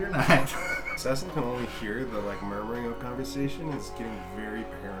 Anyways, how's your night? Cecil can only hear the murmuring of conversation. Is getting very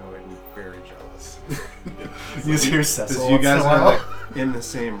paranoid and very jealous. You just hear Cecil. Because you guys are in the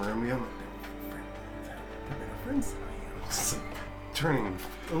same room. I'm like, friends. Just, turning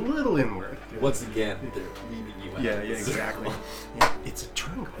a little inward. Once again, they're leaving you out. Yeah, exactly. Yeah, it's a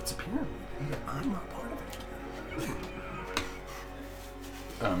triangle. It's a pyramid. I'm not part of it.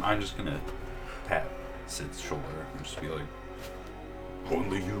 I'm just gonna pat Sid's shoulder and just be like,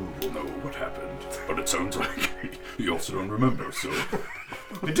 only you will know what happened, but it sounds like you also don't remember, so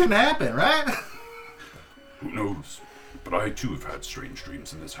It didn't happen, right? who knows? But I too have had strange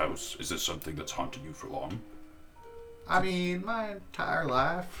dreams in this house. Is this something that's haunted you for long? I mean, my entire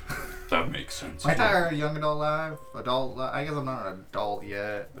life. That makes sense. My entire young adult life. I guess I'm not an adult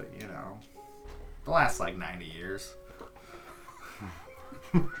yet, but the last 90 years.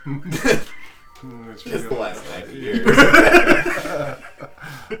 Just the last 90 years.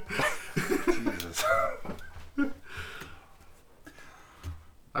 Jesus.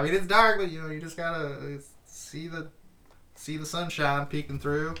 I mean, it's dark, but you just gotta see the sunshine peeking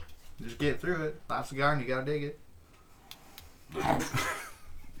through. Just get through it. Life's a garden, you gotta dig it.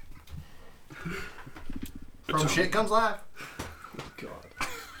 From shit comes life. God.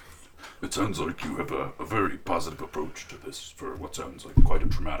 It sounds like you have a very positive approach to this for what sounds like quite a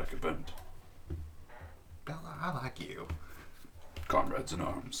traumatic event. Bella, I like you. Comrades in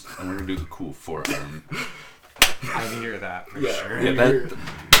arms. And we're gonna do the cool forearm. I hear that for Yeah. sure.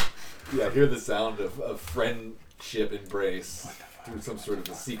 Yeah, Hear the sound of friendship embrace through some sort of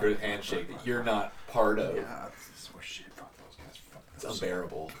a secret handshake that you're not part of. Yeah, this is where shit. Fuck those guys. Fuck It's those.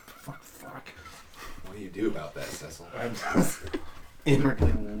 unbearable. Fuck. What do you do about that, Cecil? I'm just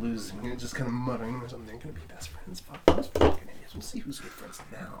inwardly losing it, just kind of muttering or something. Gonna be best friends. Fuck those fucking idiots. We'll see who's good friends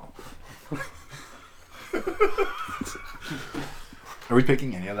now. Are we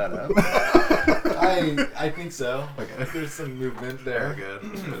picking any of that up? I think so. Okay. There's some movement there. Good.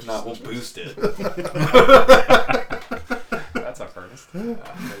 If not, we'll boost it. That's a first.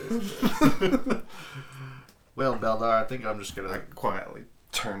 twist. Well, Beldar, I think I'm just I gonna. quietly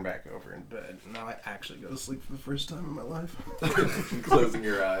turn back over in bed. Now I actually go to sleep for the first time in my life. Closing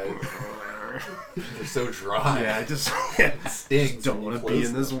your eyes. They're so dry. Yeah, I just Stings don't when you want to be close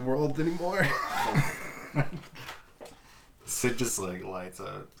in this world anymore. Sid just like lights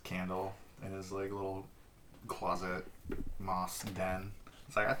a candle in his like little closet moss den.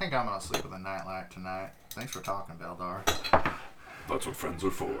 It's like, I think I'm gonna sleep with a nightlight tonight. Thanks for talking, Beldar. That's what friends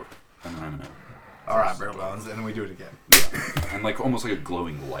are for. And then I'm gonna. All right, bare bones, and then we do it again. And like almost like a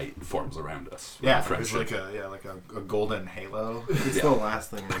glowing light forms around us. Yeah, Our it's like a golden halo. It's Yeah. the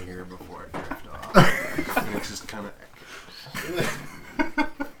last thing we hear before it drift off. And it's just kind of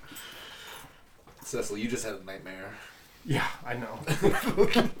Cecil, you just had a nightmare. yeah, I know.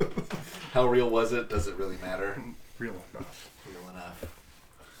 How real was it? Does it really matter? Real enough. Real enough.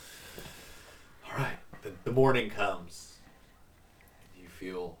 All right. The morning comes. You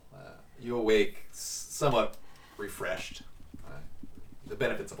feel you awake somewhat refreshed. The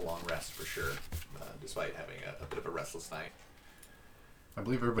benefits of a long rest for sure, despite having a bit of a restless night. I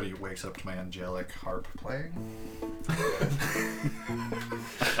believe everybody wakes up to my angelic harp playing.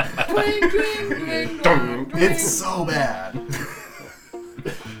 It's so bad.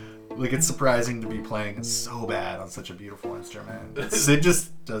 Like, it's surprising to be playing so bad on such a beautiful instrument. Sid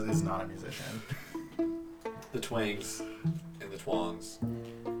just is not a musician. The twangs and the twangs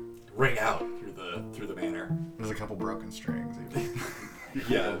ring out through the manor. There's a couple broken strings even.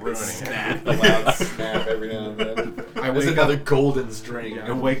 Yeah, ruining snap, a loud snap every now and then. There's another golden string.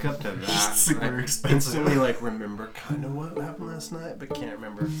 I wake up to that. Super I expensive. instantly like remember kind of what happened last night, but can't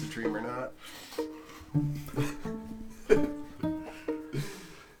remember if it's a dream or not.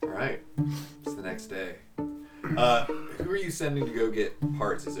 All right, it's the next day. Who are you sending to go get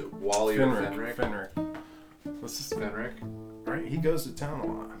parts? Is it Wally or Fenric? Fenric. What's this? Fenric. Right, he goes to town a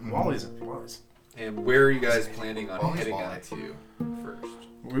lot. Wally's at Wally's. And where are you guys planning on Wally's heading Wally. out to first?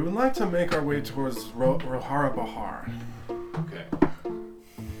 We would like to make our way towards Rohara Bahar. Okay.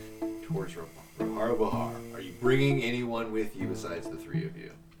 Towards Rohara Bahar. Are you bringing anyone with you besides the three of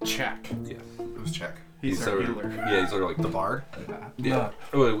you? Check. Yeah. Who's check? He's our sort of- healer. Yeah, he's sort of like The bard? Yeah.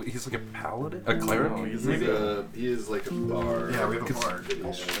 Oh, he's like a paladin, a cleric. No, he's He is like a bard. Yeah, we have a bard.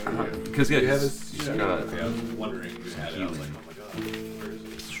 Because yeah, You have he's his. got. Okay, I was wondering who had it. I was like, oh my god, where is it?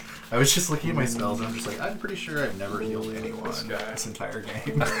 I was just looking at my spells and I'm just like, I'm pretty sure I've never healed anyone this entire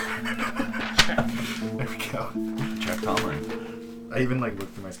game. There we go. Jack Tomlin. I even like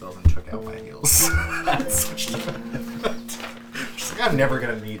looked through my spells and took out my heals. Just like, I'm never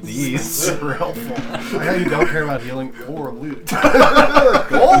gonna need these. Super helpful. I know you don't care about healing or loot.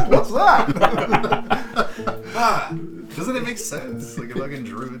 Gold? What's that? Doesn't it make sense? Like a fucking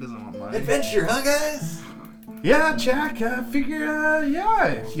druid doesn't want money. Adventure, huh, guys? Yeah, Jack, I figure,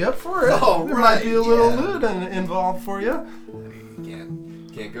 yeah, you up for it? Oh, there right, might be a little yeah. loot involved for you. You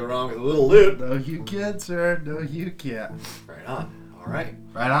can't go wrong with a little loot. No, you can't, sir. No, you can't. Right on. All right.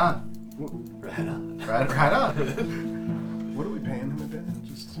 Right on. Right on. Right on. What are we paying him again?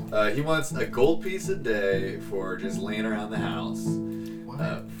 Just He wants a gold piece a day for just laying around the house.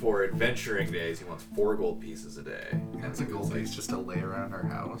 For adventuring days, he wants 4 gold pieces a day. That's a gold piece just to lay around our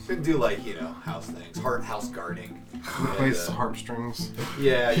house. Can do like house things, house guarding. plays And, harp strings.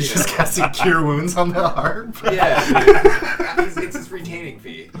 yeah, He's just casting cure wounds on the harp. Yeah, it's his retaining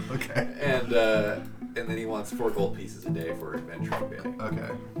fee. Okay. And then he wants 4 gold pieces a day for adventuring day, Okay.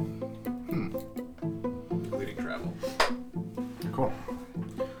 including travel. Cool.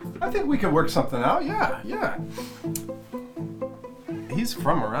 I think we could work something out. Yeah. He's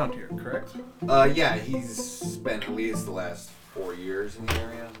from around here, correct? Yeah, he's spent at least the last 4 years in the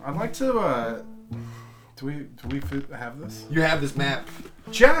area. I'd like to. Do we have this? You have this map.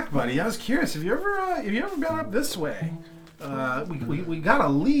 Jack, buddy, I was curious. Have you ever been up this way? We got a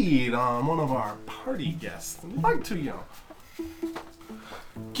lead on one of our party guests. I'd like to,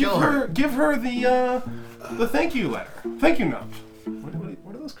 give her the thank you letter, thank you note.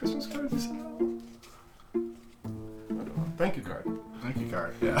 What are those Christmas cards you sent out? I don't know. Thank you card. Thank you,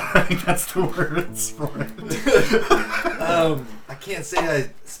 card. Yeah, I think that's the words for it. I can't say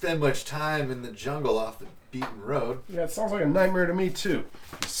I spend much time in the jungle off the beaten road. Yeah, it sounds like a nightmare to me too.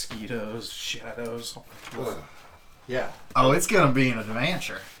 Mosquitoes, shadows. Yeah, Oh, it's gonna be an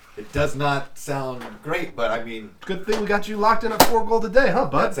adventure. it does not sound great, but I mean, Good thing we got you locked in at 4 gold a day, huh,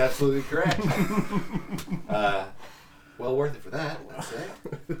 bud? that's absolutely correct. Well worth it for that, I'd say.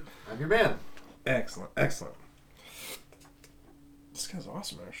 I'm your man. Excellent. This guy's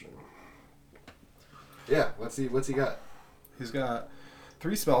awesome, actually. Yeah, what's he got? He's got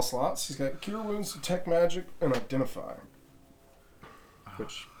 3 spell slots. He's got Cure Wounds, Detect Magic, and Identify.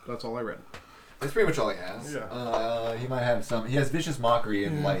 which that's all I read. That's pretty much all he has. Yeah. He might have some. He has vicious mockery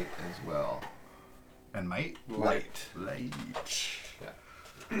and light as well. And might? Light.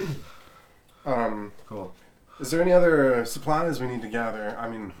 Yeah. Cool. Is there any other supplies we need to gather? I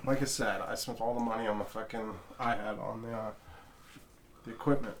mean, like I said, I spent all the money on the fucking I had on the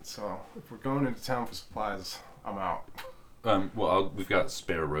equipment. So if we're going into town for supplies, I'm out. We've got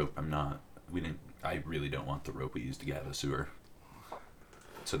spare rope. I really don't want the rope we used to get out of the sewer.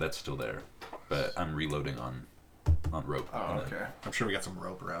 So that's still there. But I'm reloading on rope. Oh, okay. I'm sure we got some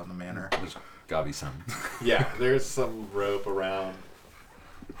rope around the manor. There's gotta be some. Yeah, there's some rope around.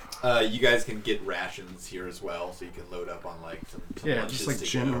 You guys can get rations here as well, so you can load up on like some lunches just like to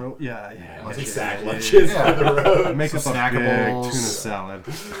general. go. Yeah. Like sack lunches for the road. Make up a Snackables. big tuna salad.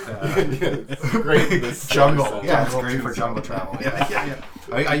 It's great in this Jungle. summer, Yeah, it's so- great for jungle travel. Yeah.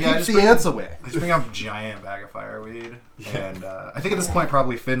 Just Keeps the ants away. bring up a giant bag of fireweed. And I think at this point,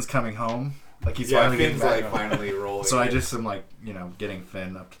 probably Finn's coming home. Like, he's finally getting Finn's back. like finally rolling. So I just am like, getting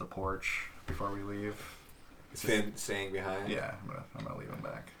Finn up to the porch before we leave. Is Finn staying behind? Yeah, I'm gonna leave him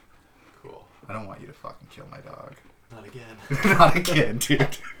back. Cool. I don't want you to fucking kill my dog. Not again. Not again,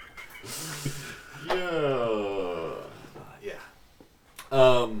 dude. Yeah.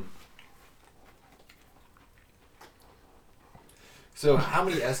 So how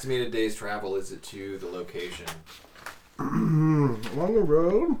many estimated days travel is it to the location? Along the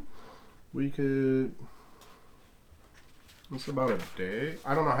road, we could. It's about a day.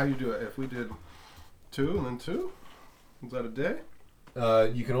 I don't know how you do it. If we did 2 and then 2, is that a day?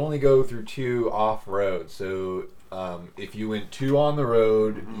 You can only go through 2 off road. So if you went 2 on the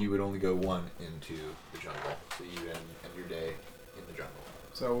road, you would only go 1 into the jungle. So you end your day in the jungle.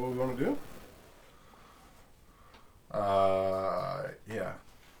 Is that what we want to do? Yeah.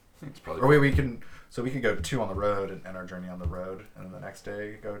 I think it's probably. Or we can go 2 on the road and end our journey on the road, and then the next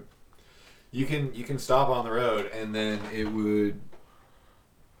day go. You can stop on the road, and then it would.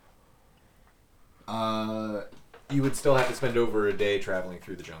 You would still have to spend over a day traveling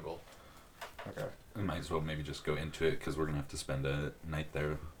through the jungle. Okay. We might as well maybe just go into it because we're gonna have to spend a night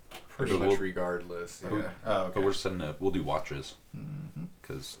there. Pretty much regardless. Okay. Oh, okay. But we're setting up. We'll do watches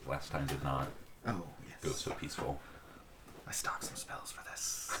because last time did not Oh, go yes. so peaceful. I stocked some spells for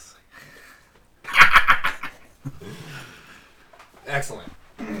this. Excellent.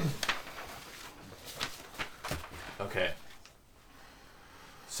 Okay.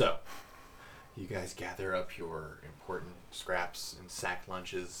 So, you guys gather up your important scraps and sack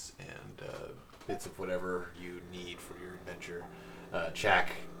lunches and bits of whatever you need for your adventure. Chak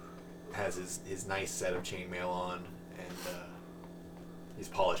has his nice set of chainmail on, and he's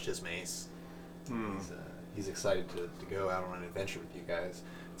polished his mace. He's excited to go out on an adventure with you guys.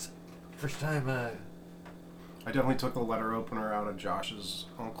 It's first time. I definitely took the letter opener out of Josh's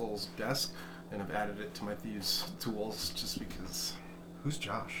uncle's desk and have added it to my thieves' tools just because. Who's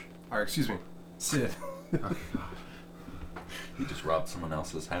Josh? Or excuse me, Sid. He just robbed someone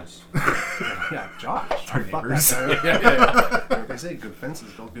else's house. Yeah, Josh. Our Fuck neighbors. that guy. Yeah. Like they say, good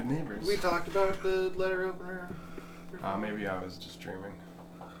fences build good neighbors. We talked about the letter opener. Maybe I was just dreaming.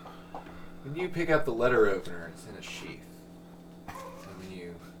 When you pick up the letter opener, it's in a sheath. And when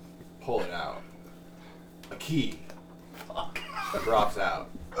you pull it out, a key drops out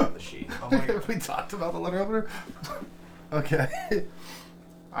of the sheath. Oh my god. We talked about the letter opener? Okay. Wait.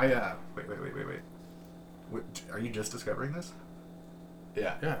 What, are you just discovering this?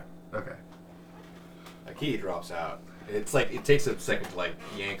 Yeah. Yeah. Okay. A key drops out. It's like, it takes a second to like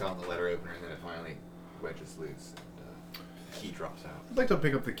yank on the letter opener and then it finally wedges loose and the key drops out. I'd like to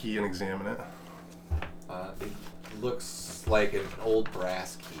pick up the key and examine it. It looks like an old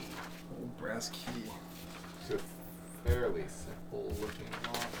brass key. Old brass key. It's a fairly simple looking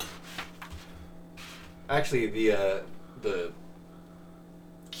lock. Actually, the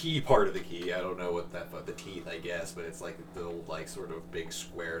key part of the key, I don't know what the teeth, I guess, but it's like the old like sort of big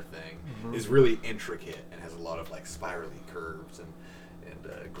square thing, is really intricate and has a lot of like spirally curves and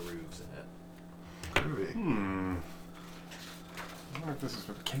grooves in it. Groovy. I wonder if this is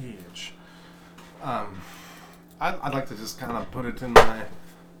for the cage. I'd like to just kind of put it in my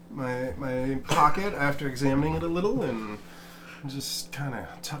pocket after examining it a little and just kind of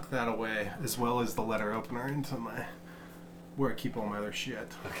tuck that away, as well as the letter opener into where I keep all my other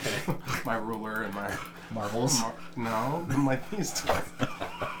shit. Okay. My ruler and my Marbles. no, my these two.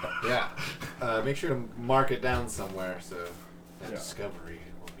 Yeah. Make sure to mark it down somewhere so that Yeah. discovery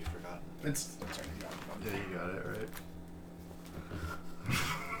won't be forgotten. It's right, Yeah, you got it, right?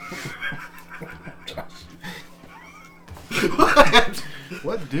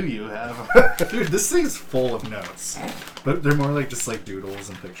 What do you have? Dude, this thing's full of notes. But they're more like just like doodles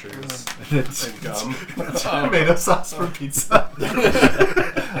and pictures. And it's And gum. tomato sauce for pizza.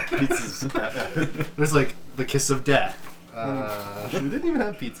 Pizza's. There's like the kiss of death. We didn't even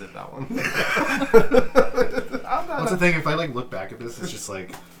have pizza at that one. What's the thing? If I like look back at this, it's just like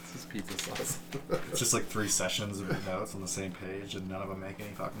This is pizza sauce. it's just like 3 sessions of notes on the same page, and none of them make any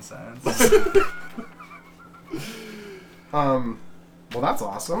fucking sense. Well, that's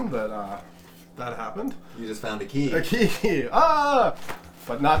awesome that that happened. You just found a key. A key.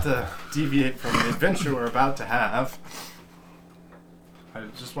 But not to deviate from the adventure we're about to have. I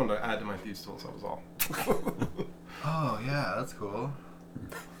just wanted to add to my thieves' tools. That was all. Oh yeah, that's cool.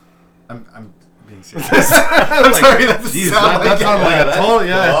 I'm being serious. I'm sorry, that doesn't sound like a total.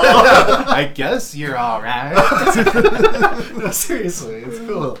 Yeah. I guess you're all right. No, seriously, it's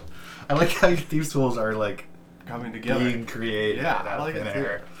cool. I like how your thieves' tools are like Coming together. being created. Yeah, out I of like thin it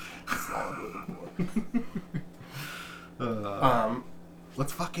air.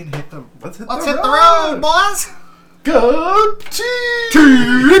 Let's fucking hit the. Let's hit Let's the hit the road. road, boys. Go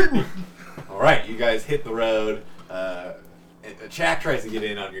team! All right, you guys hit the road. Chak tries to get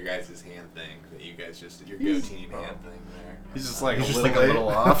in on your guys' hand thing. That you guys just your go team hand thing there. He's just like He's a just little like a late. little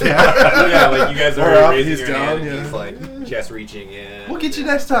off. Yeah. Yeah, like you guys are We're up, raising he's your down, hand. And yeah. he's like chest reaching in. We'll get you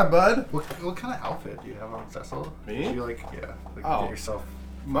next time, bud. What kind of outfit do you have on, Cecil? Me? Do you like like Oh. get yourself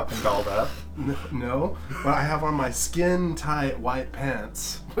My- dolled up? No, but I have on my skin-tight white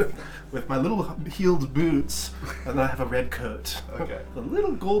pants with my little heeled boots, and then I have a red coat. Okay. A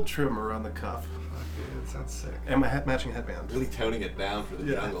little gold trim around the cuff, Okay, that sounds sick. and my matching headband. Really toning it down for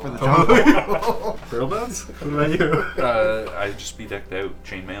the jungle. for the huh? jungle. Turtle bones? What about you? I'd just be decked out,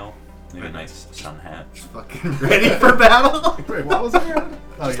 chainmail, maybe a nice sun hat. Fucking ready for battle? Wait, what was it?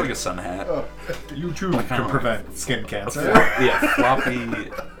 Oh, Just yeah. like a sun hat. Oh. You too Kinda can like- prevent skin cancer. Yeah, floppy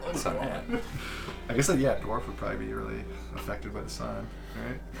sun hat. I guess that, yeah, dwarf would probably be really affected by the sun,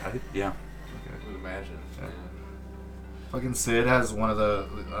 right? Yeah. I would imagine. Yeah. Fucking Sid has one of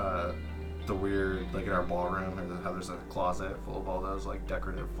the weird, like in our ballroom, how there's a closet full of all those like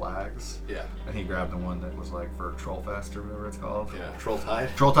decorative flags. Yeah. And he grabbed the one that was like for Trollfest or whatever it's called. Yeah. Troll tide.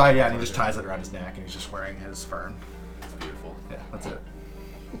 Troll tide, yeah, and he just ties it around his neck and he's just wearing his fern. It's beautiful. Yeah, that's it.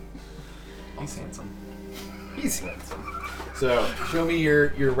 He's handsome. He's handsome. So show me your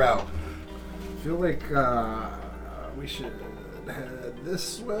route. I feel like we should head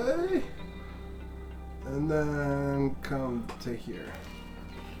this way, and then come to here.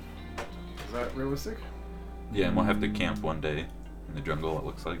 Is that realistic? Yeah, and we'll have to camp one day in the jungle, it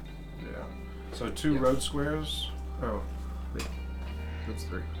looks like. Yeah. So 2 road squares. Oh, wait. That's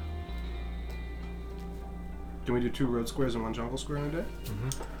 3. Can we do 2 road squares and 1 jungle square in a day? Mm-hmm.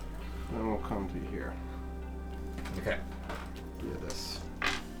 Then we'll come to here. Okay. Yeah, this.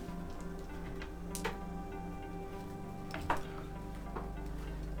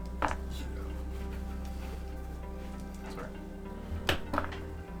 Sorry.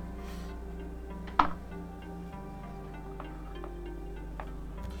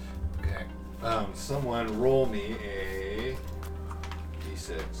 Okay. Someone roll me a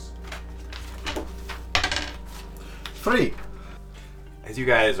d6. 3. As you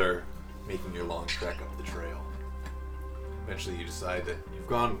guys are making your long trek up the trail, eventually you decide that you've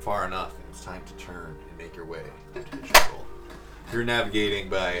gone far enough and it's time to turn and make your way into the jungle. You're navigating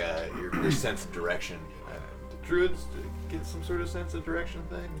by your sense of direction. Do druids get some sort of sense of direction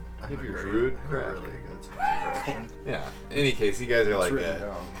thing? If you're a druid, correct. Really good sense of direction. Yeah. In any case, you guys are like Written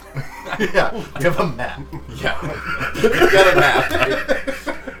that. down. Yeah, we have a map. Yeah. You've got a map.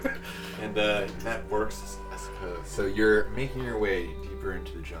 And that works, I suppose. So you're making your way deeper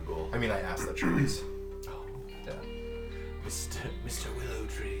into the jungle. I mean, I asked the trees. Oh, Yeah. Mr. Willow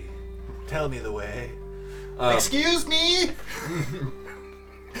Tree, tell me the way. Excuse me?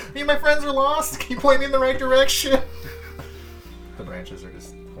 Me and my friends are lost. Can you point me in the right direction? The branches are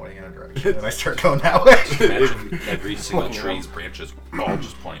just pointing in a direction, and I start going that way. Imagine every single tree's branches all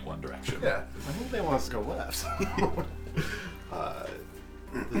just point one direction. Yeah. I think they want us to go left.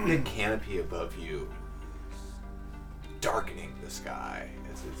 The big canopy above you is darkening the sky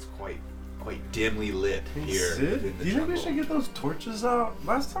as it's quite dimly lit here. Sid, in the do you think we jungle. should get those torches out?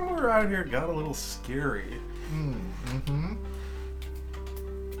 Last time we were out here, it got a little scary. Mm-hmm.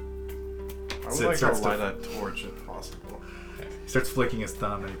 I would Sid like to starts to- light a torch if possible. He starts flicking his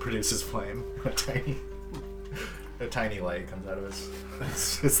thumb, and he produces flame. A tiny light comes out of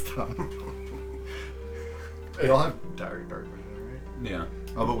his thumb. They all have dark vision, right? Yeah.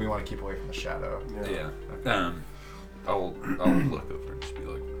 Oh, but we want to keep away from the shadow. Yeah. I'll look over and just be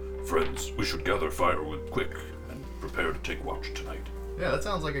like, friends, we should gather firewood quick and prepare to take watch tonight. Yeah, that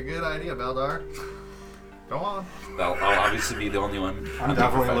sounds like a good idea, Baldar. Go on. I'll obviously be the only one. I'm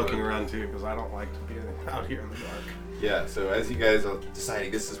definitely looking around too because I don't like to be out here in the dark. Yeah, so as you guys are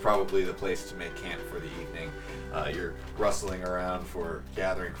deciding this is probably the place to make camp for the evening, you're rustling around for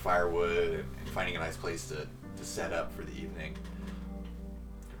gathering firewood and finding a nice place to set up for the evening.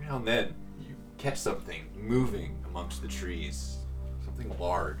 Every now and then, you catch something moving amongst the trees. Something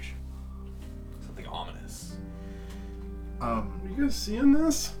large. Something ominous. Are you guys seeing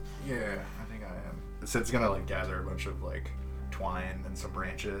this? Yeah, I think I am. Sid's gonna like gather a bunch of like twine and some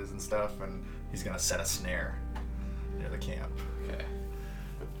branches and stuff, and he's gonna set a snare near the camp. Okay.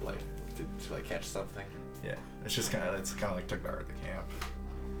 Like, did you like catch something? Yeah, it's kind of like to guard the camp.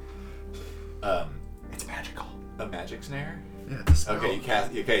 It's magical. A magic snare? Yeah, the spell. Okay, you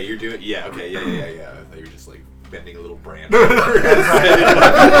cast. Okay, you're doing. Yeah. Okay. Yeah. I thought you were just like bending a little branch. Like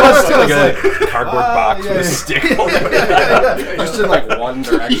a cardboard box with a stick. Just in like one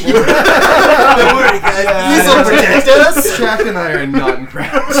direction. Don't worry, guys. These will protect us. Jack and I are not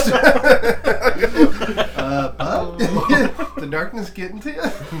impressed. But the darkness getting to you?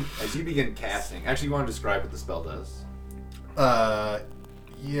 As you begin casting, actually, you want to describe what the spell does?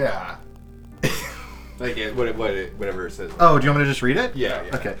 Yeah. Like whatever it says. Oh, do you want me to just read it? Yeah.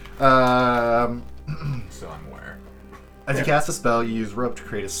 Okay. So I'm aware. As you cast a spell, you use rope to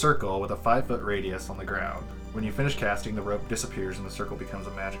create a circle with a 5-foot radius on the ground. When you finish casting, the rope disappears and the circle becomes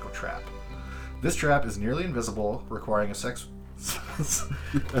a magical trap. This trap is nearly invisible, requiring a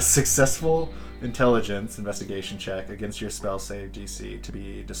successful intelligence investigation check against your spell save DC to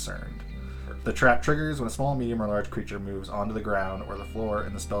be discerned. The trap triggers when a small, medium, or large creature moves onto the ground or the floor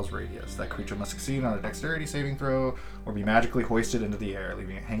in the spell's radius. That creature must succeed on a dexterity saving throw or be magically hoisted into the air,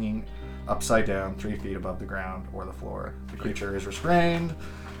 leaving it hanging upside down 3 feet above the ground or the floor. The creature is restrained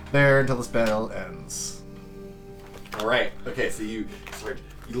there until the spell ends. All right. Okay. So you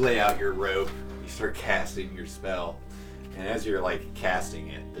lay out your rope. You start casting your spell, and as you're like casting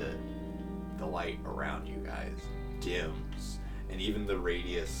it, the light around you guys dims, and even the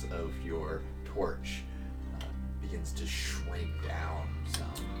radius of your torch begins to shrink down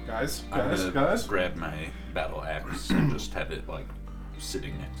some. Guys. I'm gonna grab my battle axe and just have it like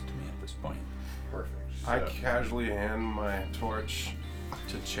sitting next to me at this point. Perfect. I casually hand my torch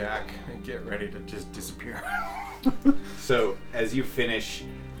to Jack and get ready to just disappear. So as you finish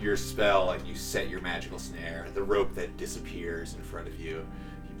your spell and you set your magical snare, the rope that disappears in front of you,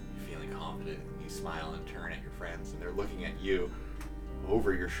 you're feeling confident, and you smile and turn at your friends, and they're looking at you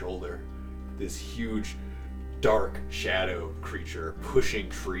over your shoulder. This huge, dark shadow creature pushing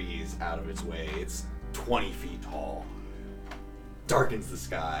trees out of its way. It's 20 feet tall. Darkens the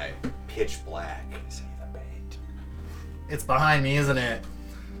sky, pitch black. See the bait. It's behind me, isn't it?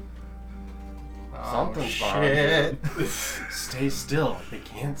 Something's shit. behind you. Stay still. They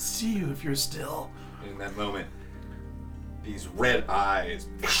can't see you if you're still. In that moment, these red eyes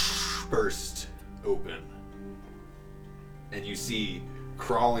burst open, and you see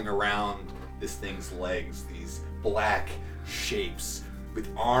crawling around this thing's legs these black shapes with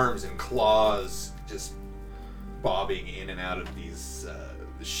arms and claws just bobbing in and out of these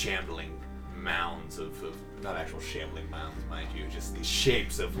shambling mounds of not actual shambling mounds, mind you, just these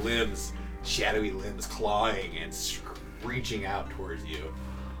shapes of limbs, shadowy limbs clawing and reaching out towards you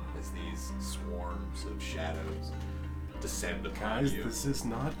as these swarms of shadows descend upon Guys, you. this is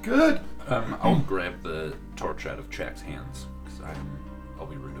not good. I'll grab the torch out of Jack's hands because I'll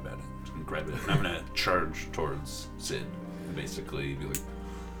be rude about it. Just gonna grab it and I'm gonna charge towards Sid and basically be like,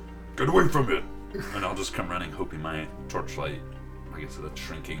 "Get away from it!" And I'll just come running, hoping my torchlight, I guess the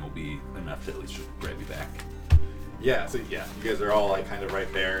shrinking will be enough to at least just grab you back. Yeah, so you guys are all like kind of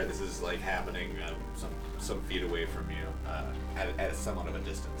right there. This is like happening some feet away from you, at somewhat of a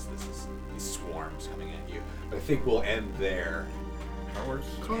distance. This is these swarms coming at you. But I think we'll end there. And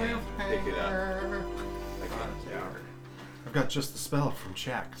pick it up. Yeah. I've got just the spell from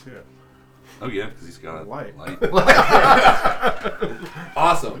Jack too. Oh yeah, because he's got Light.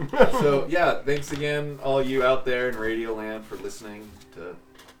 Awesome. So yeah, thanks again, all you out there in Radio Land, for listening to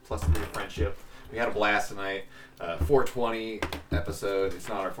Plus 3 Friendship. We had a blast tonight. 420 episode. It's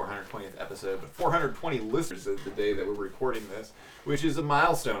not our 420th episode, but 420 listeners is the day that we're recording this, which is a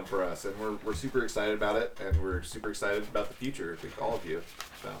milestone for us, and we're super excited about it, and we're super excited about the future with all of you.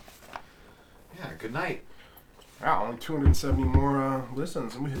 So, yeah, good night. Wow, only 270 more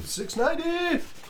listens, and we hit 690.